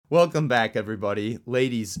Welcome back, everybody,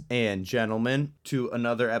 ladies and gentlemen, to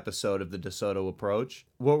another episode of the DeSoto Approach.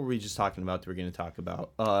 What were we just talking about that we're going to talk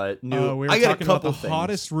about? We were talking about the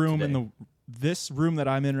hottest room today. This room that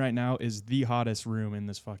I'm in right now is the hottest room in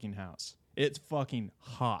this fucking house. It's fucking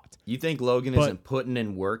hot. You think Logan isn't putting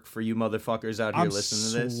in work for you motherfuckers out here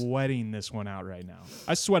listening to this? I'm sweating this one out right now.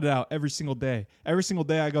 I sweat it out every single day. Every single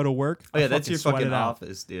day I go to work. Oh, yeah, that's your fucking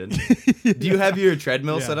office, dude. Do you have your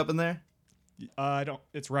treadmill set up in there? I don't.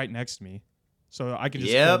 It's right next to me, so I can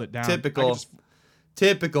just fold it down.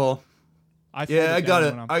 Typical. I got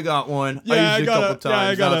it. I got one. Yeah, I used it a couple times. Yeah,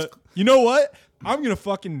 I got it. You know what? I'm gonna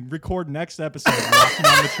fucking record next episode walking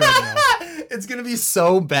on the treadmill. It's gonna be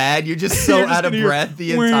so bad. You're just so out of breath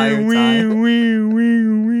the entire time.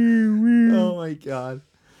 Oh my god.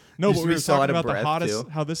 No, but we were talking about the hottest.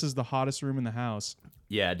 How this is the hottest room in the house.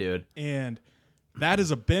 Yeah, dude. And that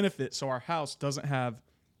is a benefit. So our house doesn't have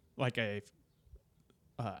like a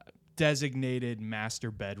designated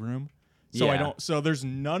master bedroom. So So there's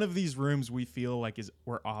none of these rooms we feel like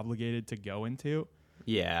we're obligated to go into.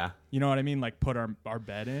 Yeah. You know what I mean? Like put our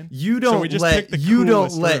bed in. You don't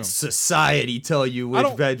let society tell you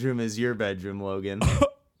which bedroom is your bedroom, Logan.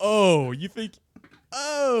 You think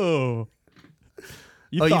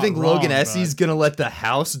You think Logan Essy's gonna let the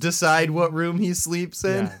house decide what room he sleeps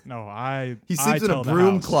in? Yeah, no, he sleeps in a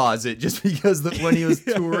broom closet just because when he was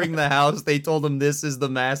touring the house, they told him this is the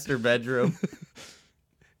master bedroom.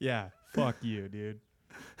 Yeah, fuck you, dude.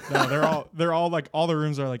 No, they're all like all the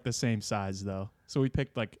rooms are like the same size though. So we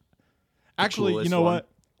picked like. Actually, you know what?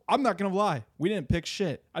 I'm not gonna lie. We didn't pick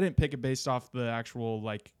shit. I didn't pick it based off the actual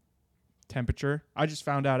like temperature. I just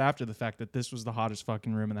found out after the fact that this was the hottest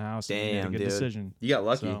fucking room in the house. Damn, and we made a good dude. Decision. You got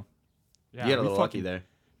lucky. So, yeah, you got a little lucky there.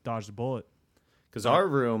 Dodged a bullet. Because our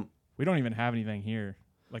room, we don't even have anything here.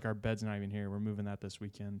 Like our bed's not even here. We're moving that this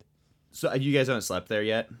weekend. So you guys haven't slept there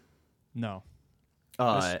yet? No.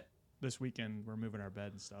 This weekend we're moving our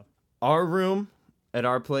bed and stuff. Our room at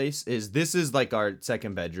our place is like our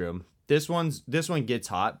second bedroom. This one gets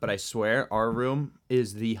hot, but I swear our room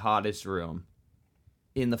is the hottest room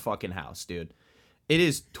in the fucking house, dude. It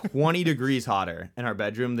is 20 degrees hotter in our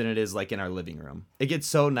bedroom than it is like in our living room. It gets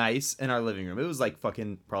so nice in our living room. It was like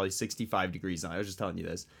fucking probably 65 degrees on. I was just telling you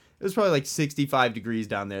this. It was probably like 65 degrees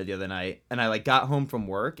down there the other night, and I like got home from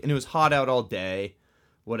work and it was hot out all day.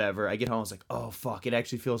 Whatever. I get home, I was like, oh fuck, it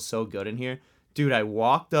actually feels so good in here. Dude, I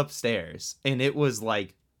walked upstairs and it was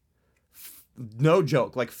like no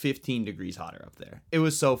joke, like 15 degrees hotter up there. It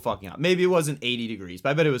was so fucking hot. Maybe it wasn't 80 degrees, but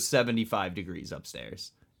I bet it was 75 degrees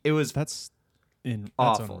upstairs. It was that's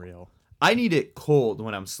awful. Unreal. I need it cold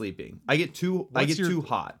when I'm sleeping. I get too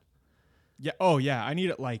hot. Yeah. Oh yeah. I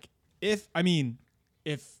need it like if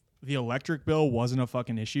the electric bill wasn't a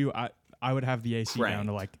fucking issue, I would have the AC down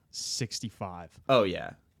to like 65. Oh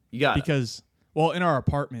yeah. You got it. Because well, in our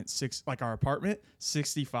apartment,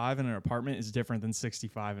 65 in an apartment is different than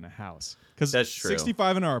 65 in a house. Because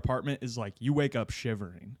 65 in our apartment is like you wake up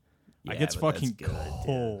shivering. Yeah, like it's fucking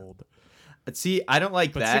cold. But see, I don't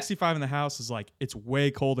like that. But 65 in the house is like it's way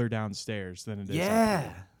colder downstairs than it is.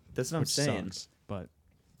 Yeah, that's what I'm saying. Sucks, but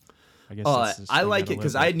I guess I like it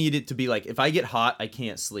because I need it to be like if I get hot, I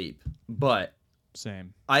can't sleep. But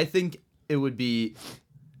same. I think it would be.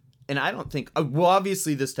 And I don't think, well,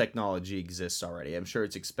 obviously this technology exists already. I'm sure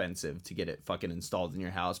it's expensive to get it fucking installed in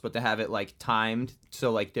your house, but to have it like timed,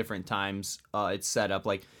 so like different times it's set up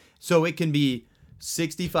like, so it can be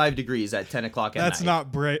 65 degrees at 10 o'clock at night.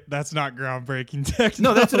 That's not groundbreaking technology.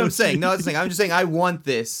 No, that's what I'm saying. I'm just saying I want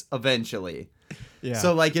this eventually. Yeah.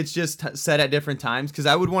 So like it's just set at different times because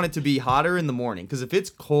I would want it to be hotter in the morning because if it's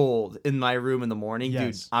cold in my room in the morning,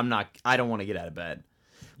 dude, I don't want to get out of bed.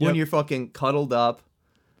 When you're fucking cuddled up.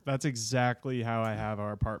 That's exactly how I have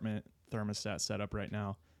our apartment thermostat set up right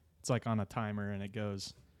now. It's like on a timer and it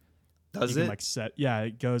goes. Does it?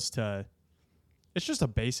 It goes to. It's just a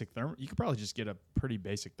basic You could probably just get a pretty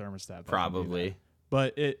basic thermostat. Probably.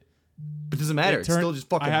 But it doesn't matter. It's still just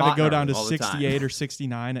fucking hot. I have it go down to 68 or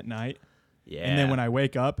 69 at night. Yeah. And then when I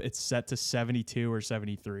wake up, it's set to 72 or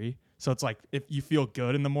 73. So it's like if you feel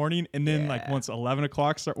good in the morning, and then like once 11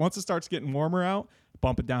 o'clock once it starts getting warmer out,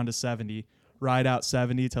 bump it down to 70. Ride out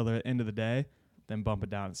 70 till the end of the day, then bump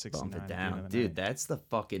it down to 69. Bump it down. Dude, that's the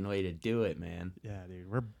fucking way to do it, man. Yeah,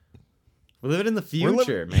 dude. We're living in the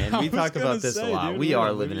future, man. We talk about this a lot. Dude, we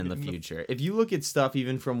are living in the future. If you look at stuff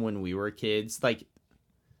even from when we were kids, like,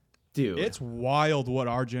 dude. It's wild what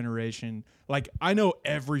our generation, like, I know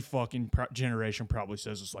every fucking generation probably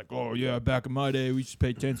says it's like, oh, yeah, back in my day, we used to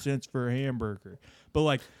pay 10 cents for a hamburger. But,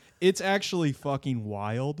 like, it's actually fucking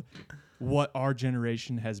wild what our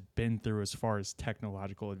generation has been through as far as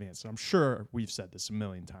technological advance. I'm sure we've said this a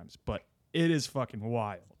million times, but it is fucking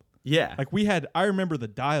wild. Yeah. Like I remember the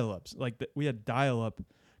dial-ups. Like we had dial-up.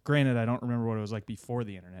 Granted, I don't remember what it was like before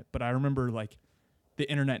the internet, but I remember like the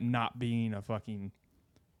internet not being a fucking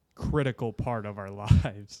critical part of our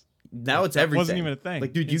lives. Now it's everything. It wasn't even a thing.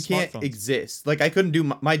 Like, dude, you can't exist. Like, I couldn't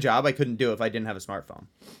do my job. I couldn't do if I didn't have a smartphone.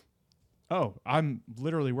 Oh, I'm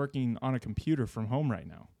literally working on a computer from home right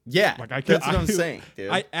now. Yeah, like that's what I'm saying, dude.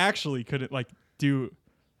 I actually couldn't like do.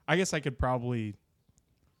 I guess I could probably.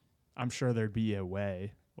 I'm sure there'd be a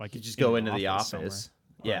way. Like you just go into the office.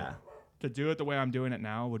 Yeah. To do it the way I'm doing it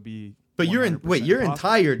now would be. But your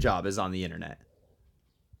entire job is on the internet.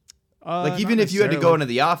 Like even if you had to go into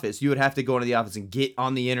the office, you would have to go into the office and get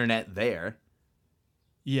on the internet there.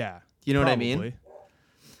 Yeah. You know what I mean?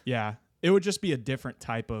 Yeah. It would just be a different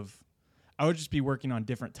type of. I would just be working on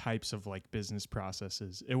different types of like business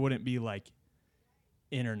processes. It wouldn't be like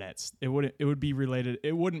internets. It would be related.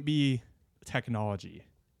 It wouldn't be technology.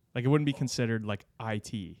 Like it wouldn't be considered like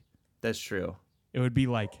IT. That's true. It would be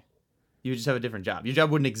like you would just have a different job. Your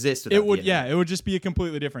job wouldn't exist without the internet. It would just be a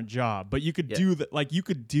completely different job. But you could do that. Like you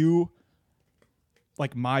could do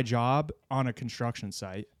like my job on a construction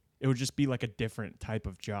site. It would just be like a different type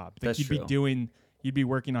of job. Like That's you'd be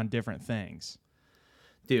working on different things.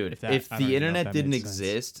 Dude, if the internet didn't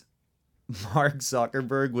exist, Mark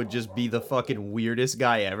Zuckerberg would just be the fucking weirdest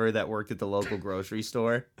guy ever that worked at the local grocery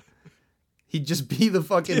store. He'd just be the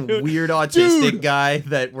fucking weird autistic guy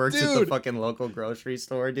that works at the fucking local grocery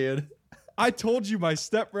store, dude. I told you my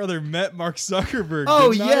stepbrother met Mark Zuckerberg.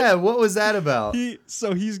 Oh yeah, what was that about?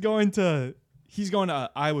 He's going to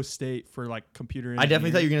Iowa State for like computer engineering. I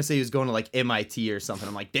definitely thought you were gonna say he was going to like MIT or something.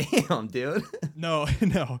 I'm like, damn, dude. No,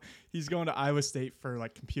 he's going to Iowa State for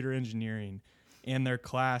like computer engineering, and their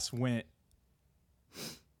class went.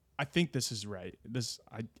 I think this is right.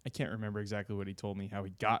 I can't remember exactly what he told me how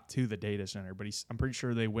he got to the data center, but I'm pretty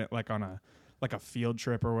sure they went like on a field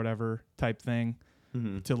trip or whatever type thing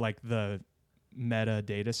to like the Meta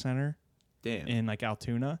data center in like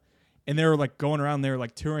Altoona. And they were like going around there,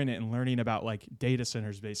 like touring it and learning about like data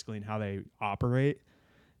centers basically and how they operate.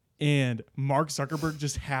 And Mark Zuckerberg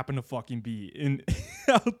just happened to fucking be in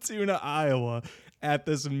Altoona, Iowa at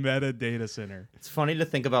this Meta data center. It's funny to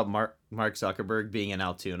think about Mark Zuckerberg being in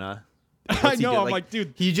Altoona. I know. I'm like,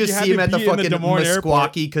 dude, you just see him at the fucking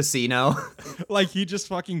Meskwaki casino. Like he just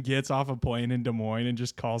fucking gets off a plane in Des Moines and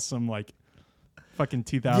just calls some like fucking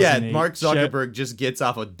 2008. Yeah, Mark Zuckerberg just gets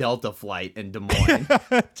off a Delta flight in Des Moines.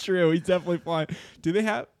 True, he's definitely flying.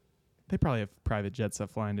 They probably have private jets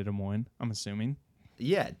that fly into Des Moines, I'm assuming.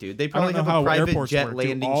 Yeah, dude. They probably have a private jet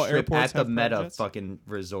landing strip at the Meta fucking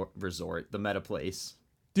resort, the Meta place.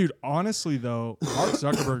 Dude, honestly, though, Mark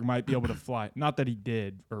Zuckerberg might be able to fly. Not that he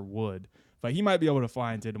did or would, but he might be able to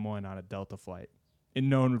fly into Des Moines on a Delta flight. And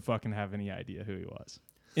no one would fucking have any idea who he was.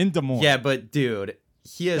 In Des Moines. Yeah, but, dude,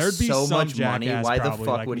 he has so much money. Why the fuck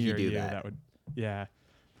like would he do that? Yeah.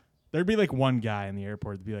 There'd be like one guy in the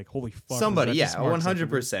airport that'd be like, holy fuck. Somebody, yeah,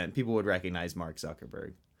 100%. People would recognize Mark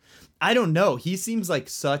Zuckerberg. I don't know. He seems like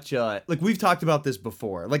such a... Like, we've talked about this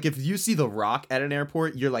before. Like, if you see The Rock at an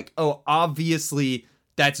airport, you're like, oh, obviously,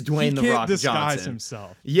 that's Dwayne The Rock Johnson. He can't disguise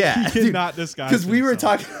himself. Yeah. He cannot disguise himself. Because we were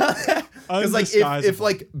talking about that. Because, like, if,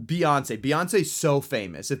 like, Beyonce's so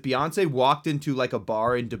famous. If Beyonce walked into, like, a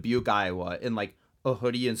bar in Dubuque, Iowa, in, like, a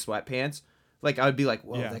hoodie and sweatpants, like, I would be like,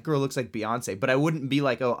 whoa, that girl looks like Beyonce. But I wouldn't be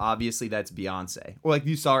like, oh, obviously, that's Beyonce. Or, like,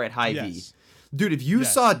 you saw her at Hy-Vee. Dude, if you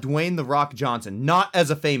saw Dwayne The Rock Johnson, not as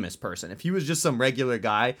a famous person, if he was just some regular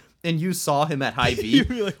guy, and you saw him at Hy-Vee,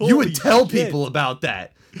 like, you would tell people about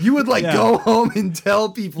that. You would, like, go home and tell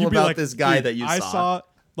people about like, this guy that you saw. I saw,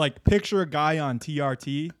 like, picture a guy on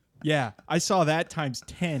TRT. Yeah, I saw that times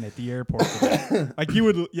 10 at the airport today. Like, you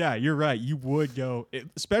would, yeah, you're right. You would go,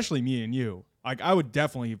 especially me and you. Like, I would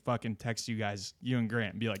definitely fucking text you guys, you and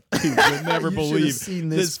Grant, and be like, dude, you'll never believe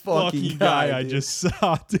this fucking guy I just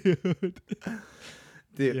saw, dude.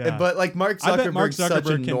 Dude, yeah. But, like, Mark Zuckerberg's such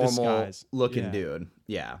a normal-looking dude.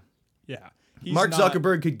 Yeah. Yeah. Mark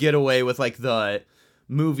Zuckerberg could get away with, like, the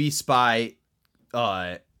movie spy,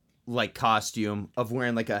 like, costume of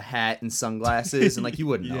wearing, like, a hat and sunglasses, and, like, you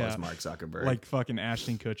wouldn't know it's Mark Zuckerberg. Like fucking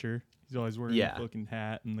Ashton Kutcher. He's always wearing the fucking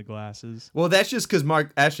hat and the glasses. Well, that's just because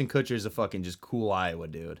Ashton Kutcher is a fucking just cool Iowa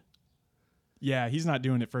dude. Yeah, he's not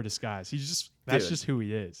doing it for disguise. That's just who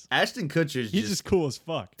he is. Ashton Kutcher's he's just cool as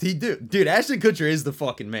fuck. Dude, Ashton Kutcher is the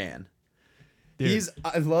fucking man. Dude.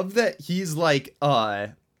 I love that he's like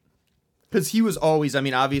Because he was always, I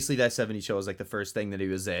mean, obviously that 70s show was like the first thing that he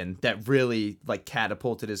was in that really like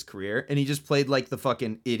catapulted his career. And he just played like the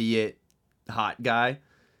fucking idiot hot guy.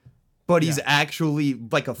 But he's actually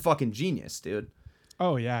like a fucking genius, dude.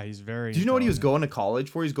 Oh, yeah. He's very. Do you know what he was going to college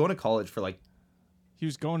for? He's going to college for like. He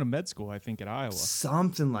was going to med school, I think, at Iowa.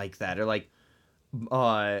 Something like that. Or like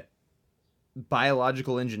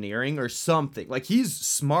biological engineering or something. Like he's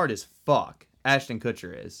smart as fuck. Ashton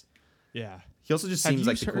Kutcher is. Yeah. He also just seems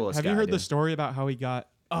like the coolest guy. Have you heard dude. the story about how he got...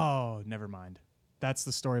 Oh, never mind. That's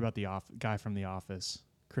the story about the guy from The Office,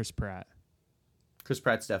 Chris Pratt. Chris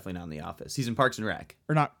Pratt's definitely not in The Office. He's in Parks and Rec.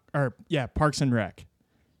 Parks and Rec.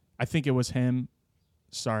 I think it was him.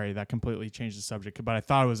 Sorry, that completely changed the subject, but I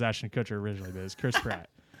thought it was Ashton Kutcher originally, but it was Chris Pratt.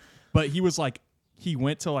 But he was like, he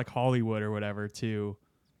went to like Hollywood or whatever to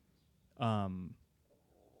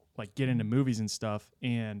like get into movies and stuff,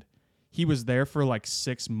 and he was there for like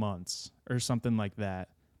 6 months or something like that,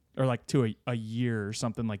 or like to a year or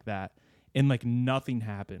something like that, and like nothing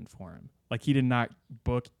happened for him. Like he did not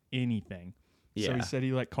book anything. Yeah. So he said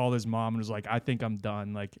he like called his mom and was like, I think I'm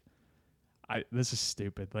done. Like, this is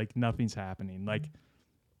stupid. Like nothing's happening. Like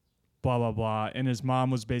blah, blah, blah. And his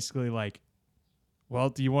mom was basically like, well,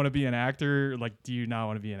 do you want to be an actor? Like, do you not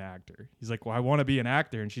want to be an actor? He's like, well, I want to be an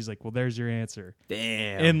actor. And she's like, well, there's your answer.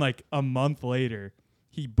 Damn. And like a month later,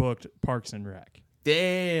 he booked Parks and Rec.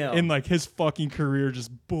 Damn. And like his fucking career just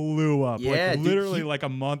blew up. Yeah, like literally like a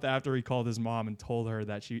month after he called his mom and told her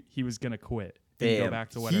that he was going to quit. Damn. Go back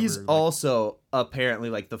to whatever. He's also apparently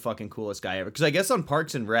like the fucking coolest guy ever. Because I guess on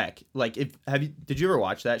Parks and Rec, like did you ever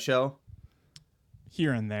watch that show?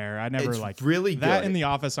 Here and there. I never it's really good. That in The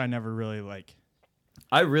Office I never really like.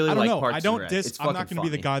 I really like Parks I don't and Rec. diss. I'm not going to be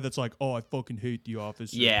the guy that's like, oh, I fucking hate The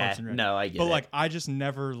Office. Yeah, Parks and Rec. no, I get it. But like, I just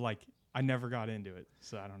never I never got into it,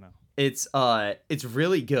 so I don't know. It's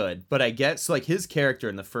really good, but I guess like his character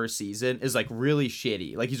in the first season is like really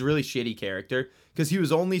shitty. Like he's a really shitty character because he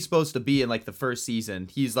was only supposed to be in like the first season.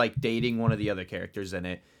 He's like dating one of the other characters in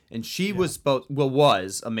it, and she was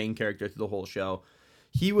was a main character through the whole show.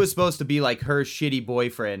 He was supposed to be like her shitty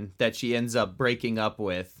boyfriend that she ends up breaking up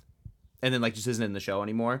with, and then like just isn't in the show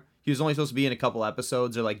anymore. He was only supposed to be in a couple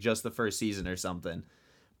episodes or like just the first season or something.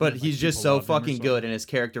 But he's just so fucking good, and his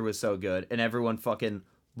character was so good, and everyone fucking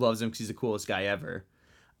loves him because he's the coolest guy ever.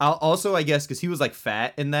 I guess, because he was like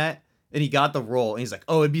fat in that, and he got the role, and he's like,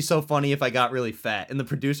 oh, it'd be so funny if I got really fat. And the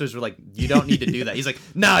producers were like, you don't need to do that. He's like,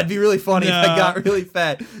 nah, it'd be really funny if I got really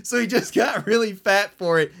fat. So he just got really fat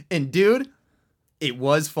for it, and dude, it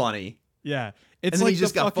was funny. Yeah. It's like he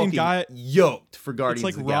just got fucking guy yoked for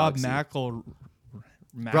Guardians of the Galaxy.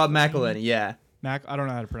 Rob McElhenney, yeah. I don't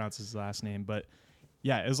know how to pronounce his last name, but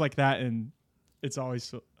yeah, it was like that, and It's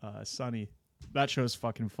Always Sunny. That show's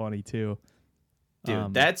fucking funny too.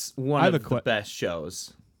 Dude, that's one of the best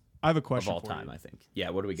shows I have a question of all time, I think. Yeah,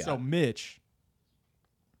 what do we got? So Mitch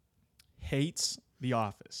hates The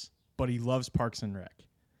Office, but he loves Parks and Rec.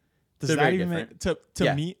 They're very different.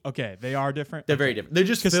 To me, okay, they are different. They're very different. They're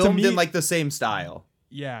just filmed in like the same style.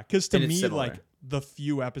 Yeah, because to me, like the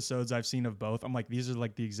few episodes I've seen of both, I'm like, these are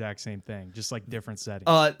like the exact same thing, just like different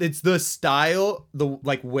settings. It's the style, the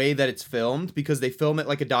like way that it's filmed, because they film it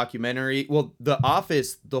like a documentary. Well, The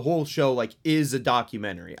Office, the whole show like is a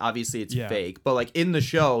documentary. Obviously, it's fake, but like in the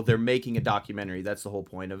show, they're making a documentary. That's the whole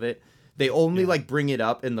point of it. They only like bring it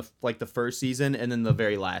up in the first season and then the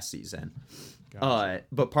very last season. Gotcha.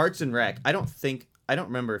 But Parks and Rec, I don't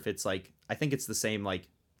remember if it's like, I think it's the same like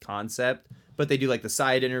concept, but they do like the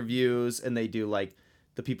side interviews and they do like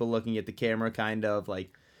the people looking at the camera kind of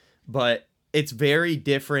like, but it's very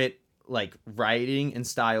different like writing and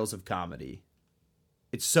styles of comedy.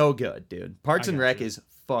 It's so good, dude. Parks and Rec is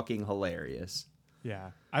fucking hilarious.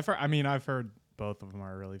 Yeah. I've heard both of them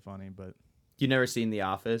are really funny, but you never seen The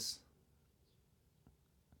Office?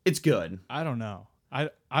 It's good. I don't know. I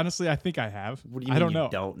honestly, I think I have. What do you mean you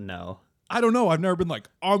don't know? I don't know. I've never been like,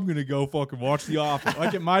 I'm going to go fucking watch The Office.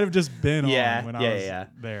 Like, it might have just been on when I was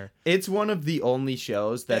there. It's one of the only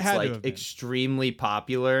shows that's like extremely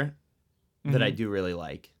popular that I do really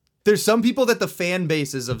like. There's some people that the fan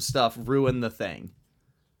bases of stuff ruin the thing.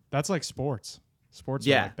 That's like sports. Sports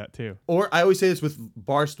are like that too. Or I always say this with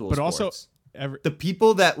Barstool but Sports. Also, the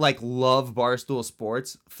people that like love Barstool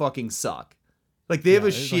Sports fucking suck. Like they have a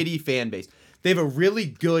shitty fan base. They have a really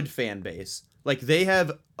good fan base. Like they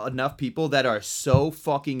have enough people that are so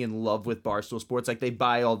fucking in love with Barstool Sports. Like they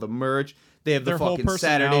buy all the merch. They have the fucking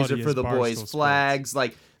Saturdays are for the boys flags.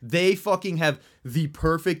 Like they fucking have the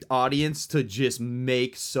perfect audience to just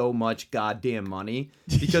make so much goddamn money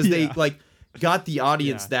because they like got the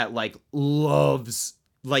audience that like loves,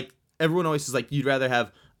 like everyone always says like you'd rather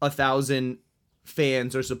have 1,000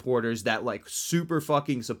 fans or supporters that like super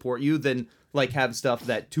fucking support you than like have stuff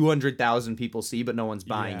that 200,000 people see but no one's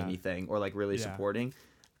buying anything or like really supporting.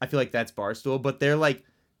 I feel like that's Barstool, but they're like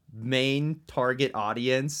main target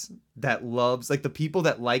audience that loves like the people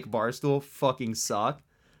that like Barstool fucking suck.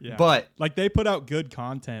 Yeah. But like they put out good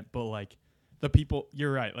content, but like the people,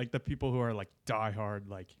 you're right, like the people who are like diehard,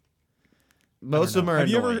 like most of them are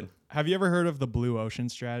annoying. Have you ever heard of the blue ocean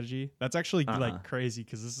strategy? That's actually like crazy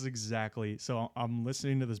because this is exactly. So I'm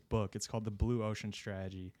listening to this book. It's called The Blue Ocean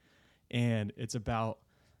Strategy, and it's about,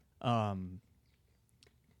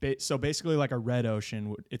 so basically like a red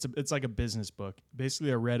ocean. It's like a business book.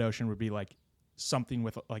 Basically, a red ocean would be like something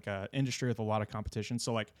with like a industry with a lot of competition.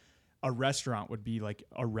 So like a restaurant would be like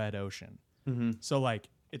a red ocean. Mm-hmm. So like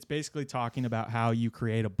it's basically talking about how you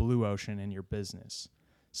create a blue ocean in your business.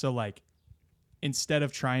 So like, instead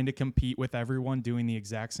of trying to compete with everyone doing the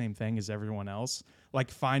exact same thing as everyone else, like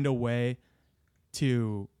find a way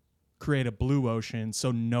to create a blue ocean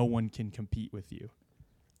so no one can compete with you.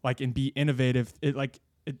 Like, and be innovative. It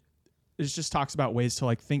just talks about ways to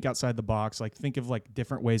like think outside the box, like think of like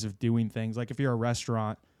different ways of doing things. Like if you're a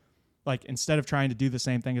restaurant, like instead of trying to do the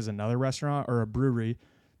same thing as another restaurant or a brewery,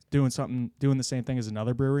 doing the same thing as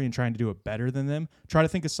another brewery and trying to do it better than them, try to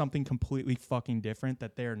think of something completely fucking different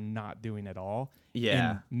that they're not doing at all. Yeah.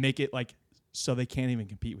 And make it like so they can't even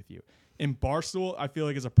compete with you. And Barstool, I feel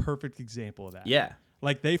like, is a perfect example of that. Yeah.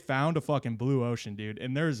 Like they found a fucking blue ocean, dude,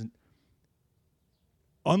 and there's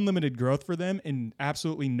unlimited growth for them, and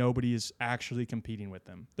absolutely nobody is actually competing with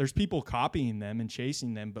them. There's people copying them and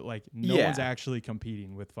chasing them, but like no one's actually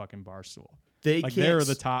competing with fucking Barstool. They're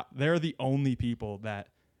the top. They're the only people that,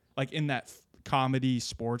 like in that comedy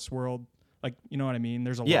sports world, like, you know what I mean?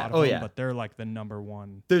 There's a lot of them, but they're like the number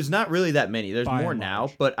one. There's not really that many. There's more now,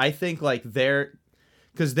 but I think like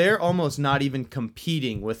because they're almost not even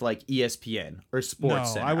competing with like ESPN or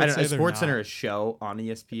SportsCenter. I would say SportsCenter, a show on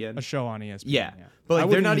ESPN. A show on ESPN. Yeah. But like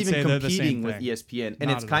they're not even competing with thing. ESPN.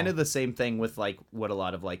 And it's kind of the same thing with like what a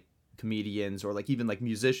lot of like comedians or like even like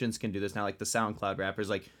musicians can do this now, like the SoundCloud rappers.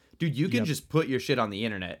 Like, dude, you can just put your shit on the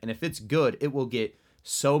internet, and if it's good, it will get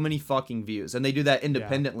so many fucking views. And they do that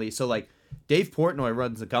independently. So like Dave Portnoy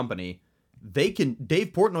runs the company.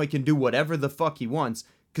 Dave Portnoy can do whatever the fuck he wants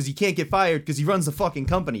because he can't get fired because he runs the fucking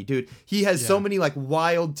company, dude. He has so many like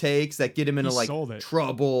wild takes that get him into like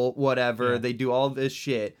trouble, whatever. They do all this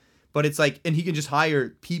shit. But it's like, and he can just hire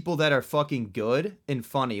people that are fucking good and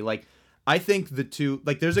funny. Like, I think the two,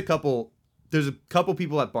 like there's a couple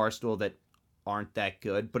people at Barstool that aren't that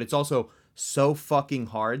good, but it's also so fucking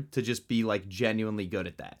hard to just be like genuinely good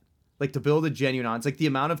at that. Like to build a genuine audience, like the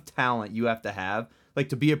amount of talent you have to have, like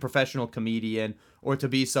to be a professional comedian or to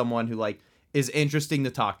be someone who like is interesting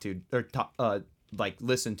to talk to or like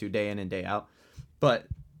listen to day in and day out. But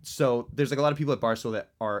so there's like a lot of people at Barstool that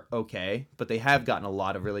are okay, but they have gotten a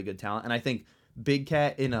lot of really good talent. And I think Big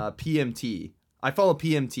Cat in PMT, I follow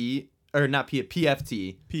PMT or not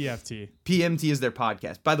PFT. PMT is their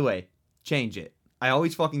podcast. By the way, change it. I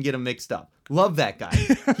always fucking get them mixed up. Love that guy.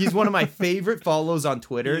 He's one of my favorite follows on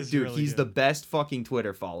Twitter. Dude, really he's the best fucking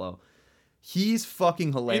Twitter follow. He's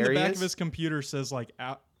fucking hilarious. In the back of his computer says like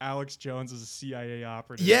Alex Jones is a CIA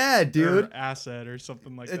operative. Yeah, dude. Or asset or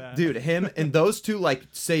something like that. Dude, him and those two like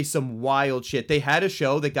say some wild shit. They had a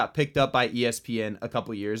show that got picked up by ESPN a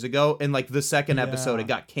couple years ago, and like the second episode it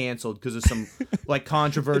got canceled because of some like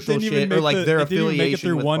controversial shit or like their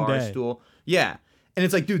affiliation with Barstool. Yeah. And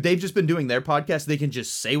it's like, dude, they've just been doing their podcast. They can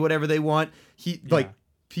just say whatever they want. Like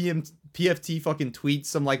PFT fucking tweets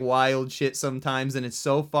some like wild shit sometimes, and it's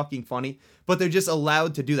so fucking funny. But they're just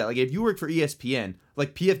allowed to do that. Like if you work for ESPN,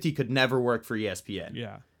 like PFT could never work for ESPN.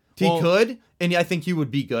 Yeah, he could, and I think he would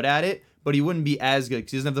be good at it, but he wouldn't be as good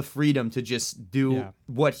because he doesn't have the freedom to just do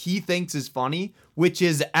what he thinks is funny, which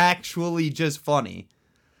is actually just funny.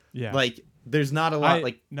 Yeah, like there's not a lot.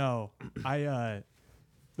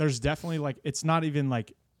 There's definitely like it's not even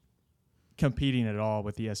like competing at all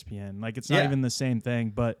with ESPN. Like it's not even the same thing,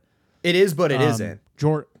 but it is, but it isn't.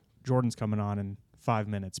 Jordan's coming on in 5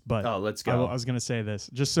 minutes, but let's go. I was gonna say this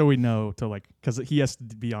just so we know to like because he has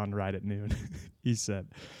to be on right at noon. He said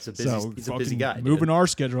he's a busy guy. Moving our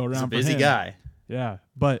schedule around. He's a busy guy. Yeah,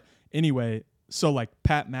 but anyway, so like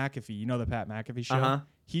Pat McAfee, you know the Pat McAfee show.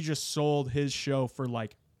 He just sold his show for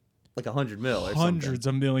like $100 million or hundreds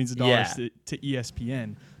of millions of dollars to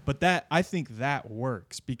ESPN. But that I think that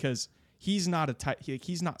works because he's not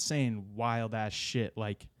he's not saying wild ass shit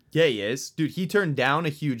like. Yeah, he is. Dude, he turned down a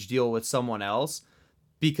huge deal with someone else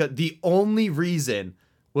because the only reason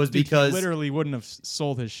was because he literally wouldn't have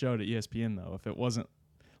sold his show to ESPN though if it wasn't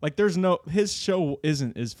like his show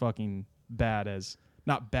isn't as fucking bad as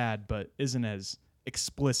not bad, but isn't as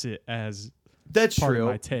explicit as That's part true. of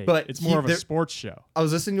my take. But it's more of a sports show. I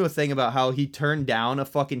was listening to a thing about how he turned down a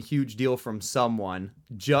fucking huge deal from someone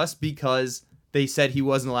just because they said he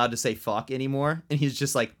wasn't allowed to say fuck anymore, and he's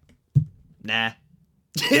just like, nah.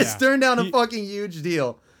 Just turned down a fucking huge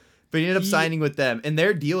deal. But he ended up signing with them, and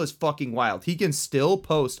their deal is fucking wild. He can still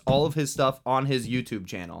post all of his stuff on his YouTube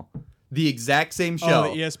channel. The exact same show.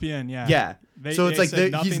 Oh, the ESPN, yeah. Yeah. So it's like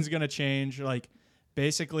nothing's going to change. Like,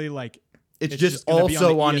 basically, like, it's just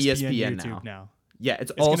also on ESPN YouTube now. Yeah,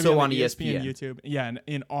 it's also on ESPN YouTube. Yeah,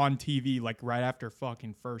 and on TV, like, right after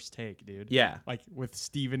fucking First Take, dude. Yeah. Like, with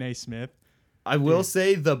Stephen A. Smith. I will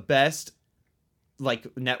say the best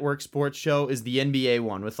like network sports show is the NBA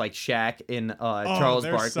one with like Shaq and Charles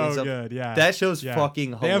Barkley. So good, yeah. That show's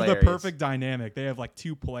fucking hilarious. They have the perfect dynamic. They have like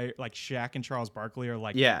two players, like Shaq and Charles Barkley are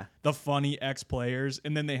like the funny ex-players,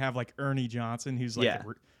 and then they have like Ernie Johnson, who's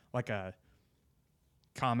like a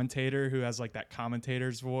commentator who has like that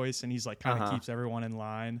commentator's voice, and he's like kind of keeps everyone in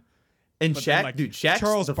line. And but Shaq, then, like, dude, Shaq's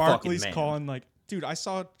Charles the Barkley's fucking man. calling like. Dude, I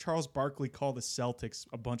saw Charles Barkley call the Celtics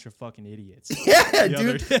a bunch of fucking idiots. Yeah,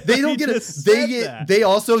 dude. They don't get it. They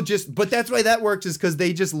also just, but that's why that works is because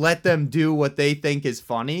they just let them do what they think is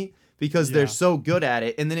funny because they're so good at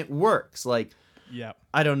it, and then it works. Like,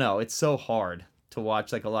 I don't know. It's so hard to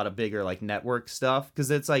watch like a lot of bigger like network stuff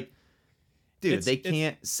because it's like, dude, they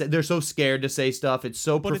can't. They're so scared to say stuff. It's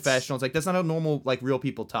so professional. It's like that's not how normal like real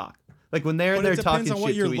people talk. Like when they're talking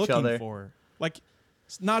shit to each other. For. Like.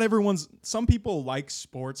 Not some people like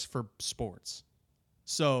sports for sports.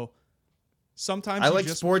 So sometimes I like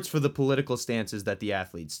sports for the political stances that the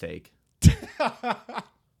athletes take.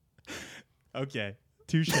 Okay.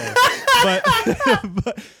 Touche.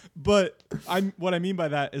 but what I mean by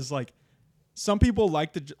that is like some people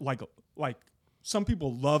like some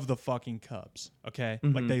people love the fucking Cubs, okay?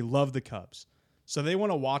 Like they love the Cubs. So they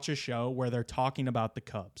want to watch a show where they're talking about the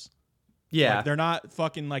Cubs. Yeah, like they're not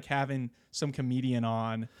fucking like having some comedian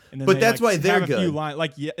on, and then but that's why they're good.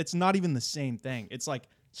 Like, it's not even the same thing. It's like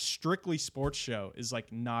strictly sports show is like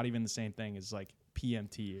not even the same thing as like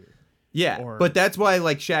PMT but that's why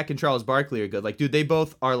like Shaq and Charles Barkley are good. Like, dude, they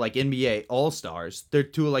both are like NBA all-stars. They're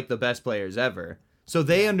two of like the best players ever. So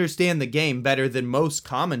they understand the game better than most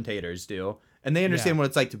commentators do, and they understand what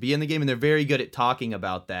it's like to be in the game, and they're very good at talking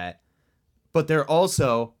about that. But they're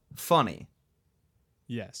also funny.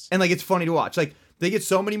 Yes. And, like, it's funny to watch. Like, they get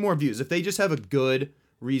so many more views. If they just have a good,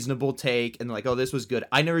 reasonable take and, like, oh, this was good.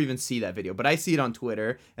 I never even see that video. But I see it on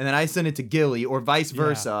Twitter, and then I send it to Gilly or vice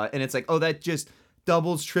versa. And it's like, oh, that just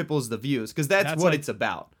doubles, triples the views. Because that's what it's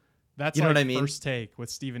about. That's you know like what I mean? First Take with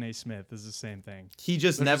Stephen A. Smith is the same thing. He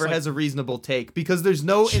just never has a reasonable take because there's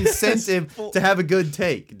no incentive to have a good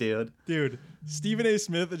take, dude. Dude, Stephen A.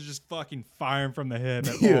 Smith is just fucking firing from the hip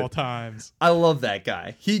at all times. I love that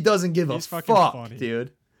guy. He doesn't give a fuck, funny.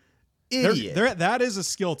 Dude. Idiot. That is a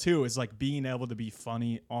skill too, is like being able to be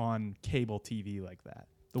funny on cable TV like that.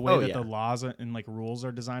 The way that the laws and like rules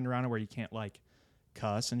are designed around it where you can't like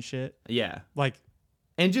cuss and shit. Yeah. Like,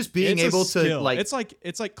 and just being able to like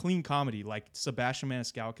it's like clean comedy, like Sebastian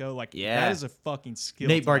Maniscalco, like that is a fucking skill.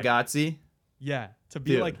 Nate Bargatze, to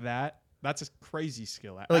be like that, that's a crazy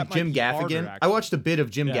skill. Like Jim Gaffigan, I watched a bit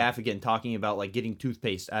of Jim Gaffigan talking about like getting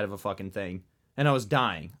toothpaste out of a fucking thing, and I was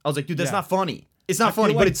dying. I was like, dude, that's not funny. It's not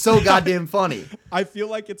funny, but it's so goddamn funny. I feel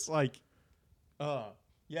like it's like,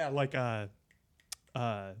 Sebastian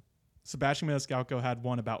Maniscalco had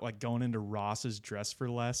one about like going into Ross's Dress for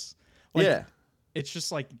Less. Like, it's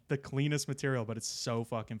just like the cleanest material, but it's so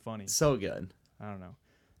fucking funny. So good. I don't know.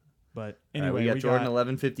 But anyway, we got Jordan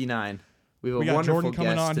 1159. We have a got wonderful Jordan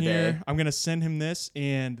coming guest on today. here. I'm going to send him this,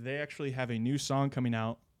 and they actually have a new song coming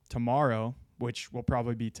out tomorrow, which will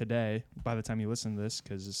probably be today by the time you listen to this,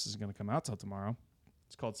 because this is going to come out till tomorrow.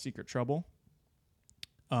 It's called Secret Trouble.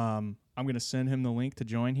 I'm going to send him the link to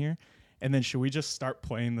join here. And then should we just start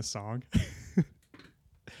playing the song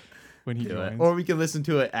when he joins? Or we can listen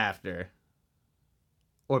to it after.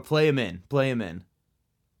 Or play him in. Play him in.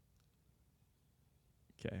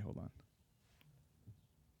 Okay, hold on.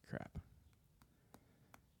 Crap.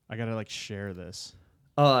 I gotta like share this.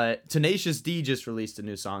 Tenacious D just released a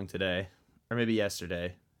new song today. Or maybe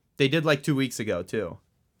yesterday. They did like 2 weeks ago too.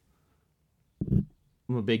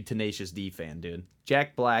 I'm a big Tenacious D fan, dude.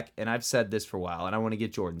 Jack Black, and I've said this for a while, and I want to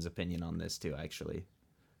get Jordan's opinion on this too, actually.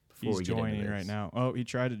 He's joining right now. Oh, he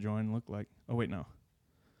tried to join, looked like. Oh, wait, no.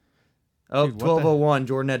 Oh, 12:01,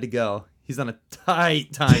 Jordan had to go. He's on a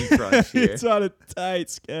tight time crunch here. It's on a tight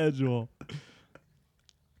schedule.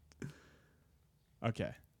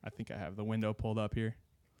 Okay, I think I have the window pulled up here.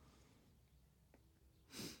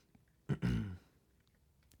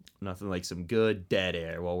 Nothing like some good dead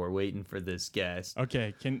air while we're waiting for this guest.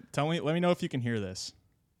 Okay, let me know if you can hear this.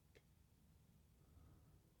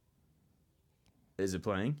 Is it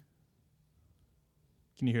playing?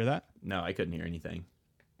 Can you hear that? No, I couldn't hear anything.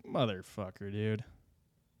 Motherfucker, dude.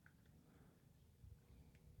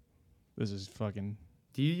 This is fucking...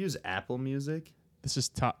 Do you use Apple Music? This is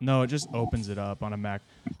top... No, it just opens it up on a Mac.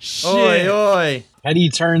 Shit! Oi, oi! How do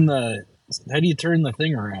you turn the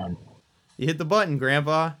thing around? You hit the button,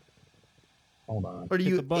 Grandpa. Hold on. Or are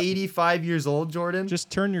you 85 years old, Jordan?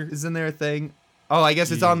 Just turn your... Isn't there a thing? Oh, I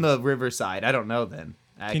guess it's on the riverside. I don't know then,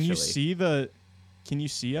 actually. Can you see the... Can you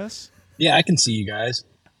see us? Yeah, I can see you guys.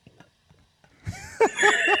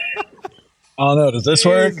 Oh no, does this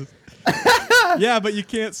work? Yeah, but you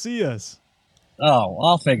can't see us. Oh,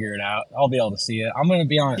 I'll figure it out. I'll be able to see it. I'm gonna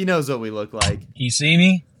be on. He knows what we look like. Can you see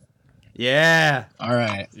me? Yeah. All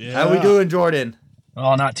right. Yeah. How we doing, Jordan?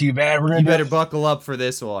 Oh, not too bad. You better buckle up for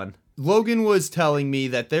this one. Logan was telling me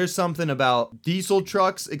that there's something about diesel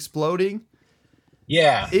trucks exploding.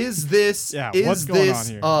 Yeah. Is this what's going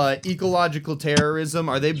on here? Ecological terrorism?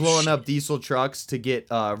 Are they blowing up diesel trucks to get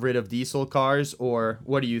rid of diesel cars, or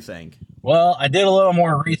what do you think? Well, I did a little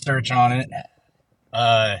more research on it.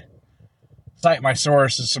 Cite my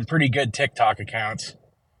source is some pretty good TikTok accounts.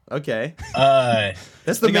 Okay.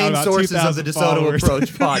 That's the main sources of the DeSoto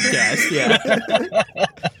Approach podcast. Yeah.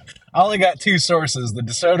 I only got two sources: the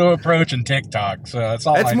DeSoto Approach and TikTok. So that's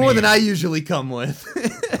all. That's I more need. than I usually come with.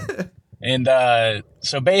 And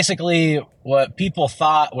so basically, what people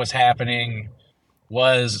thought was happening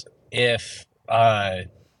was if the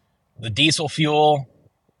diesel fuel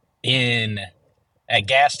at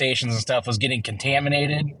gas stations and stuff was getting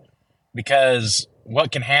contaminated, because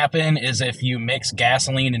what can happen is if you mix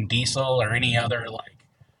gasoline and diesel or any other like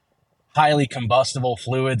highly combustible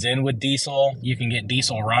fluids in with diesel, you can get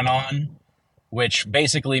diesel run-on, which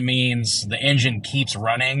basically means the engine keeps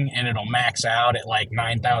running and it'll max out at like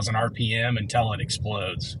 9,000 RPM until it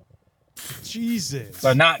explodes. Jesus.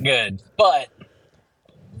 So not good, but...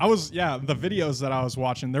 the videos that I was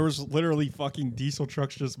watching, there was literally fucking diesel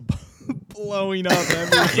trucks just blowing up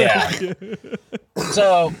everywhere. Yeah.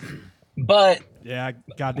 So, but... Yeah,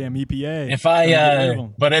 goddamn EPA. If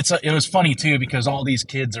but it was funny too, because all these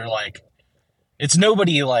kids are like, it's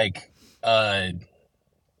nobody like,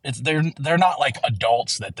 they're not like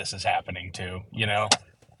adults that this is happening to, you know?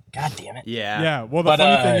 God damn it. Yeah. Yeah. Well, the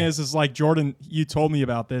funny thing is like, Jordan, you told me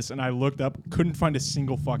about this, and I looked up, couldn't find a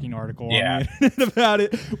single fucking article on the internet about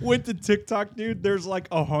it. Went to TikTok, dude. There's like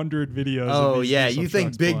 100 videos. Oh, of these yeah. diesel You think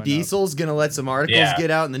trucks Big blowing Diesel's going to let some articles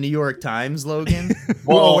get out in the New York Times, Logan?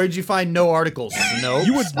 Well, where'd you find no articles? Nope.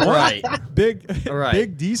 You would right.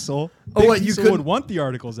 Big Diesel. Diesel would want the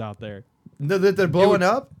articles out there. That they're blowing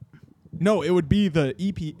up? No, it would be the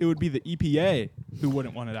EPA who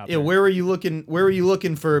wouldn't want it out Yeah, there. where were you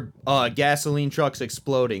looking for gasoline trucks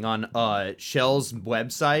exploding on Shell's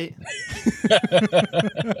website?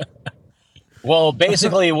 Well,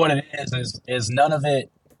 basically what it is none of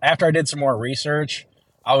it, after I did some more research,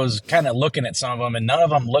 I was kind of looking at some of them, and none of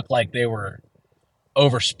them looked like they were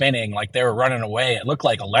overspinning, like they were running away. It looked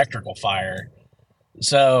like electrical fire.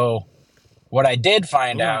 So what I did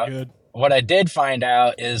find out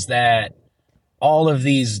is that all of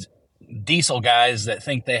these diesel guys that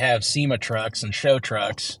think they have SEMA trucks and show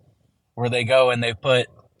trucks, where they go and they put,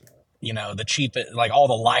 the cheap, like all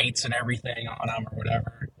the lights and everything on them or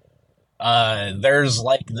whatever. There's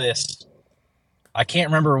like this, I can't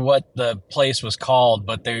remember what the place was called,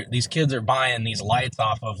 but these kids are buying these lights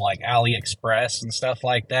off of like AliExpress and stuff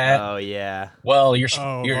like that. Oh, yeah. Well, you're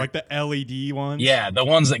like the LED ones? Yeah, the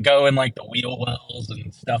ones that go in like the wheel wells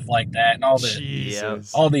and stuff like that, and all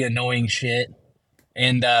the annoying shit.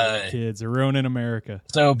 And kids are ruining America.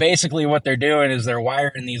 So basically what they're doing is they're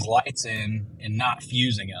wiring these lights in and not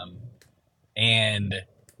fusing them. And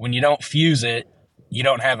when you don't fuse it, you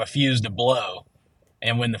don't have a fuse to blow.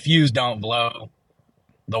 And when the fuse don't blow,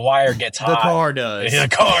 the wire gets hot. The car does. The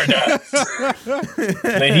car does.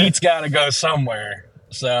 The heat's got to go somewhere.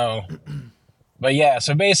 So, but yeah,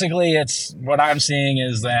 so basically it's what I'm seeing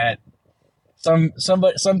is that some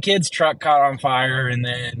kid's truck caught on fire, and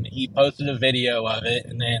then he posted a video of it,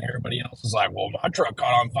 and then everybody else was like, well, my truck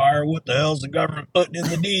caught on fire. What the hell's the government putting in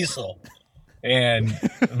the diesel?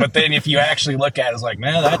 But then if you actually look at it, it's like,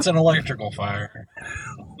 man, that's an electrical fire.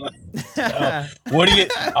 So,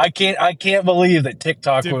 I can't believe that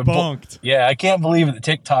TikTok would I can't believe that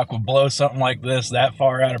TikTok would blow something like this that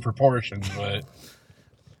far out of proportion, but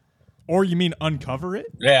or you mean uncover it?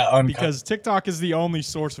 Yeah, because TikTok is the only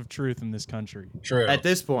source of truth in this country. True. At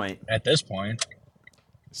this point.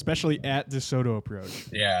 Especially at DeSoto Approach.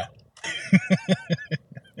 Yeah.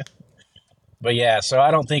 But yeah, so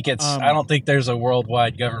I don't think there's a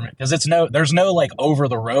worldwide government because there's no like over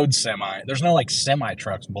the road semi. There's no like semi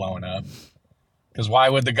trucks blowing up. Because why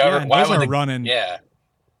would the government? Yeah, those are running. Yeah,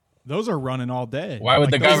 those are running all day. Why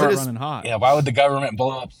would the government running hot? Yeah, why would the government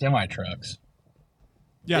blow up semi trucks?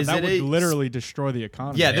 Yeah, that would literally destroy the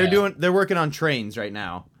economy. Yeah, they're working on trains right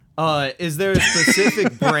now. Is there a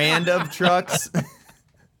specific brand of trucks?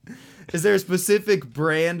 Is there a specific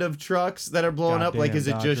brand of trucks that are blowing up? Like, is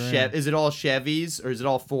it just is it all Chevys or is it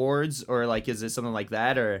all Fords or like is it something like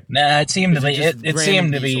that or? Nah, it seemed to be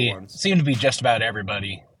seemed to be just about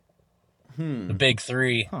everybody. The big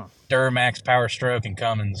three: Duramax, Power Stroke, and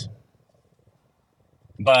Cummins.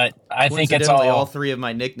 But I think it's all three of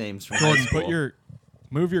my nicknames from Jordan,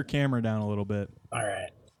 move your camera down a little bit. All right.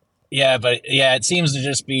 Yeah, but yeah, it seems to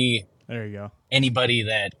just be there. You go. Anybody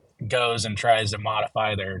that goes and tries to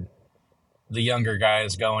modify the younger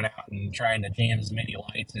guys going out and trying to jam as many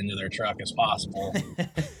lights into their truck as possible.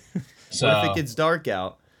 So, what if it gets dark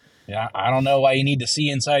out? Yeah, I don't know why you need to see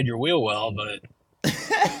inside your wheel well, but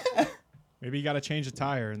maybe you got to change a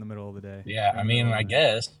tire in the middle of the day. Yeah, I mean, I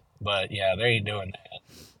guess, but yeah, they ain't doing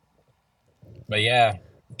that. But yeah,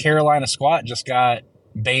 Carolina Squat just got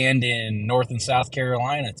banned in North and South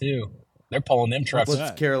Carolina too. They're pulling them trucks.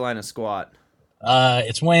 What's Carolina Squat?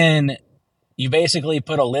 It's when you basically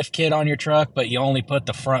put a lift kit on your truck, but you only put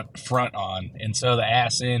the front on, and so the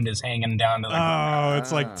ass end is hanging down to the ground. Oh,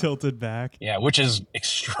 it's like tilted back. Yeah, which is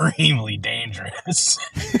extremely dangerous.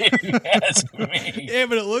 If you ask me. Yeah,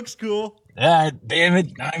 but it looks cool. Damn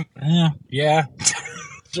it. Yeah,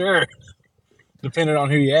 sure. Depending on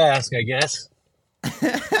who you ask, I guess.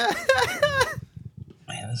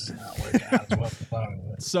 Man, this is not working out as well as I thought it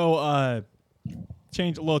would. So,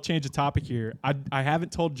 change of topic here. I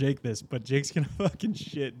haven't told Jake this, but Jake's gonna fucking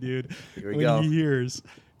shit, dude. Here we go. He hears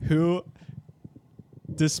who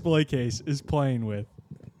Display Case is playing with.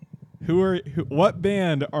 What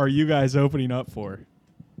band are you guys opening up for?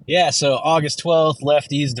 Yeah, so August 12th,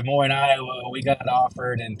 Lefties, Des Moines, Iowa. We got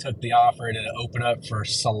offered and took the offer to open up for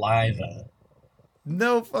Saliva.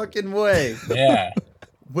 No fucking way. Yeah.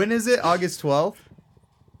 When is it? August 12th?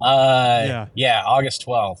 Yeah, August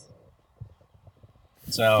 12th.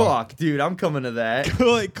 So fuck, dude, I'm coming to that.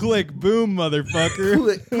 Click, click, boom, motherfucker.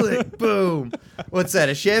 Click, click, boom. What's that?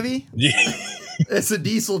 A Chevy? Yeah. It's a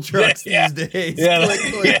diesel truck these days. Yeah,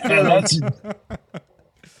 click, boom.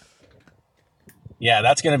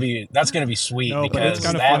 That's gonna be sweet. No, because it's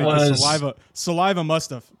kind of that funny. was Saliva must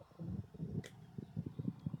have.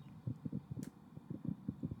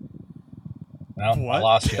 Well, what? I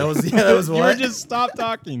lost you. That was what? You were just stop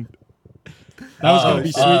talking. That was gonna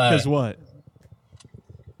be sweet because what?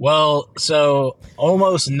 Well, so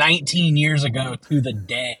almost 19 years ago to the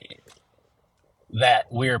day that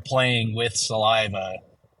we're playing with Saliva,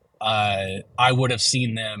 I would have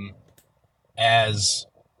seen them as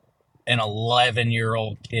an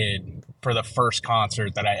 11-year-old kid for the first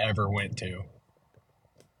concert that I ever went to.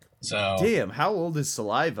 So damn, how old is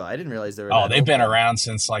Saliva? I didn't realize they were. They've been around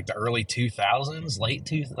since like the early 2000s,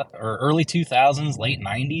 early 2000s, late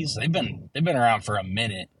 90s. They've been around for a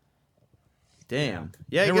minute. Damn.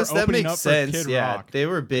 Yeah, They I were guess that opening makes up for sense. Kid Yeah, Rock they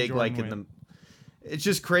were big Jordan like in went. the. It's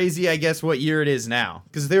just crazy, I guess, what year it is now.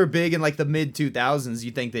 Because they were big in like the mid 2000s.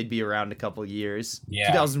 You think they'd be around a couple years?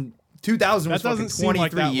 Yeah. 2000 was fucking seem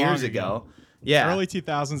like 23 that years long ago. Yeah. Early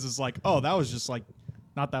 2000s is like, oh, that was just like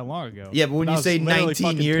not that long ago. Yeah, but when That you was say literally 19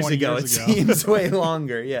 fucking years 20 ago, it years ago. seems way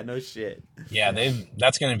longer. Yeah, no shit. Yeah,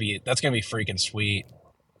 that's gonna be freaking sweet.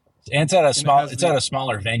 And it's at a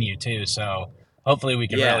smaller venue too, so hopefully we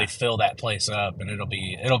can really fill that place up, and it'll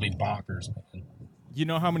be bonkers, man. You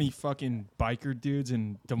know how many fucking biker dudes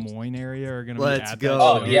in Des Moines area are gonna be Let's at go. that?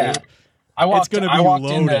 Oh show? yeah, It's gonna be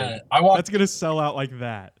loaded. Into That's gonna sell out like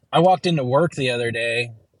that. I walked into work the other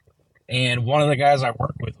day, and one of the guys I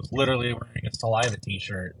work with was literally wearing a Saliva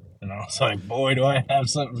t-shirt. And I was like, boy, do I have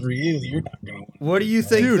something for you that you're not going to want. What do you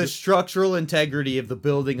think the structural integrity of the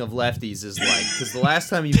building of Lefties is like? Because the last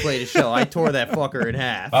time you played a show, I tore that fucker in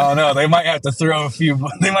half. Oh, no, they might have to throw a few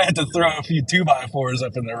 2x4s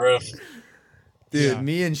up in the roof. Dude,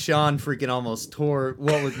 me and Sean freaking almost tore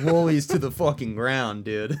what was Woolies to the fucking ground,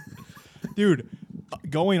 dude. Dude,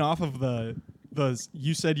 going off of the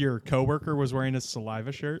you said your coworker was wearing a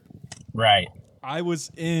Saliva shirt. Right. I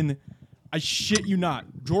shit you not,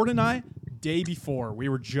 Jordan and I, day before, we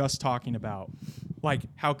were just talking about like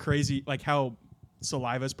how crazy, like how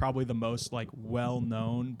Saliva is probably the most like well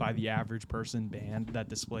known by the average person band that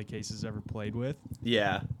Display Case has ever played with.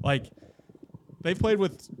 Yeah. Like they've played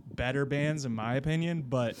with better bands in my opinion,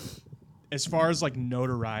 but as far as like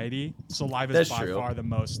notoriety, Saliva is by far the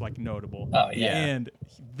most like notable. Oh yeah. And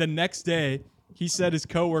the next day, he said his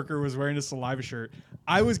coworker was wearing a Saliva shirt.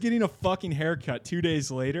 I was getting a fucking haircut 2 days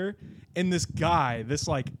later, and this guy, this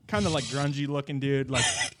like kind of like grungy looking dude, like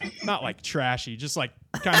not like trashy, just like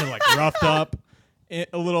kind of like roughed up a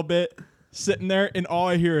little bit, sitting there, and all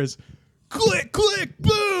I hear is click, click,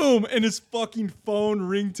 boom, and his fucking phone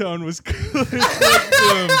ringtone was click, click,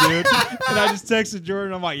 boom, dude. And I just texted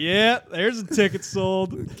Jordan. I'm like, yeah, there's a ticket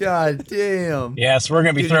sold. God damn. Yeah, so we're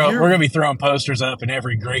gonna be throwing posters up in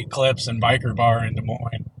every Great Clips and biker bar in Des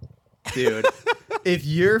Moines. Dude, if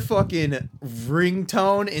your fucking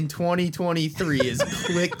ringtone in 2023 is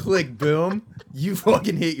click, click, boom, you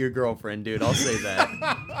fucking hate your girlfriend, dude. I'll say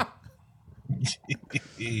that.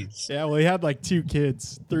 Jeez. Yeah, well, he had like 3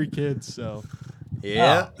 kids, so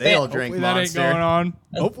Yeah, they all drank hopefully that Monster. ain't going on.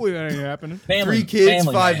 Hopefully that ain't happening. 3 kids,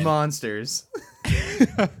 5 man. monsters.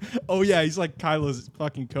 Oh yeah, he's like Kyla's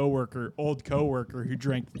fucking old coworker who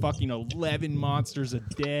drank fucking 11 monsters a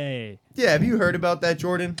day. Yeah, have you heard about that,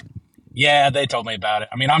 Jordan? Yeah, they told me about it.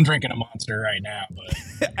 I mean, I'm drinking a Monster right now,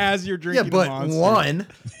 but As you're drinking Yeah, but a monster. one,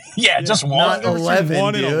 yeah, just one. not never seen 11,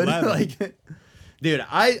 one in dude. 11. Like, dude,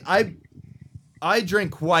 I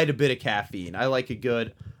drink quite a bit of caffeine. I like it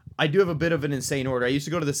good. I do have a bit of an insane order. I used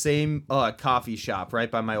to go to the same coffee shop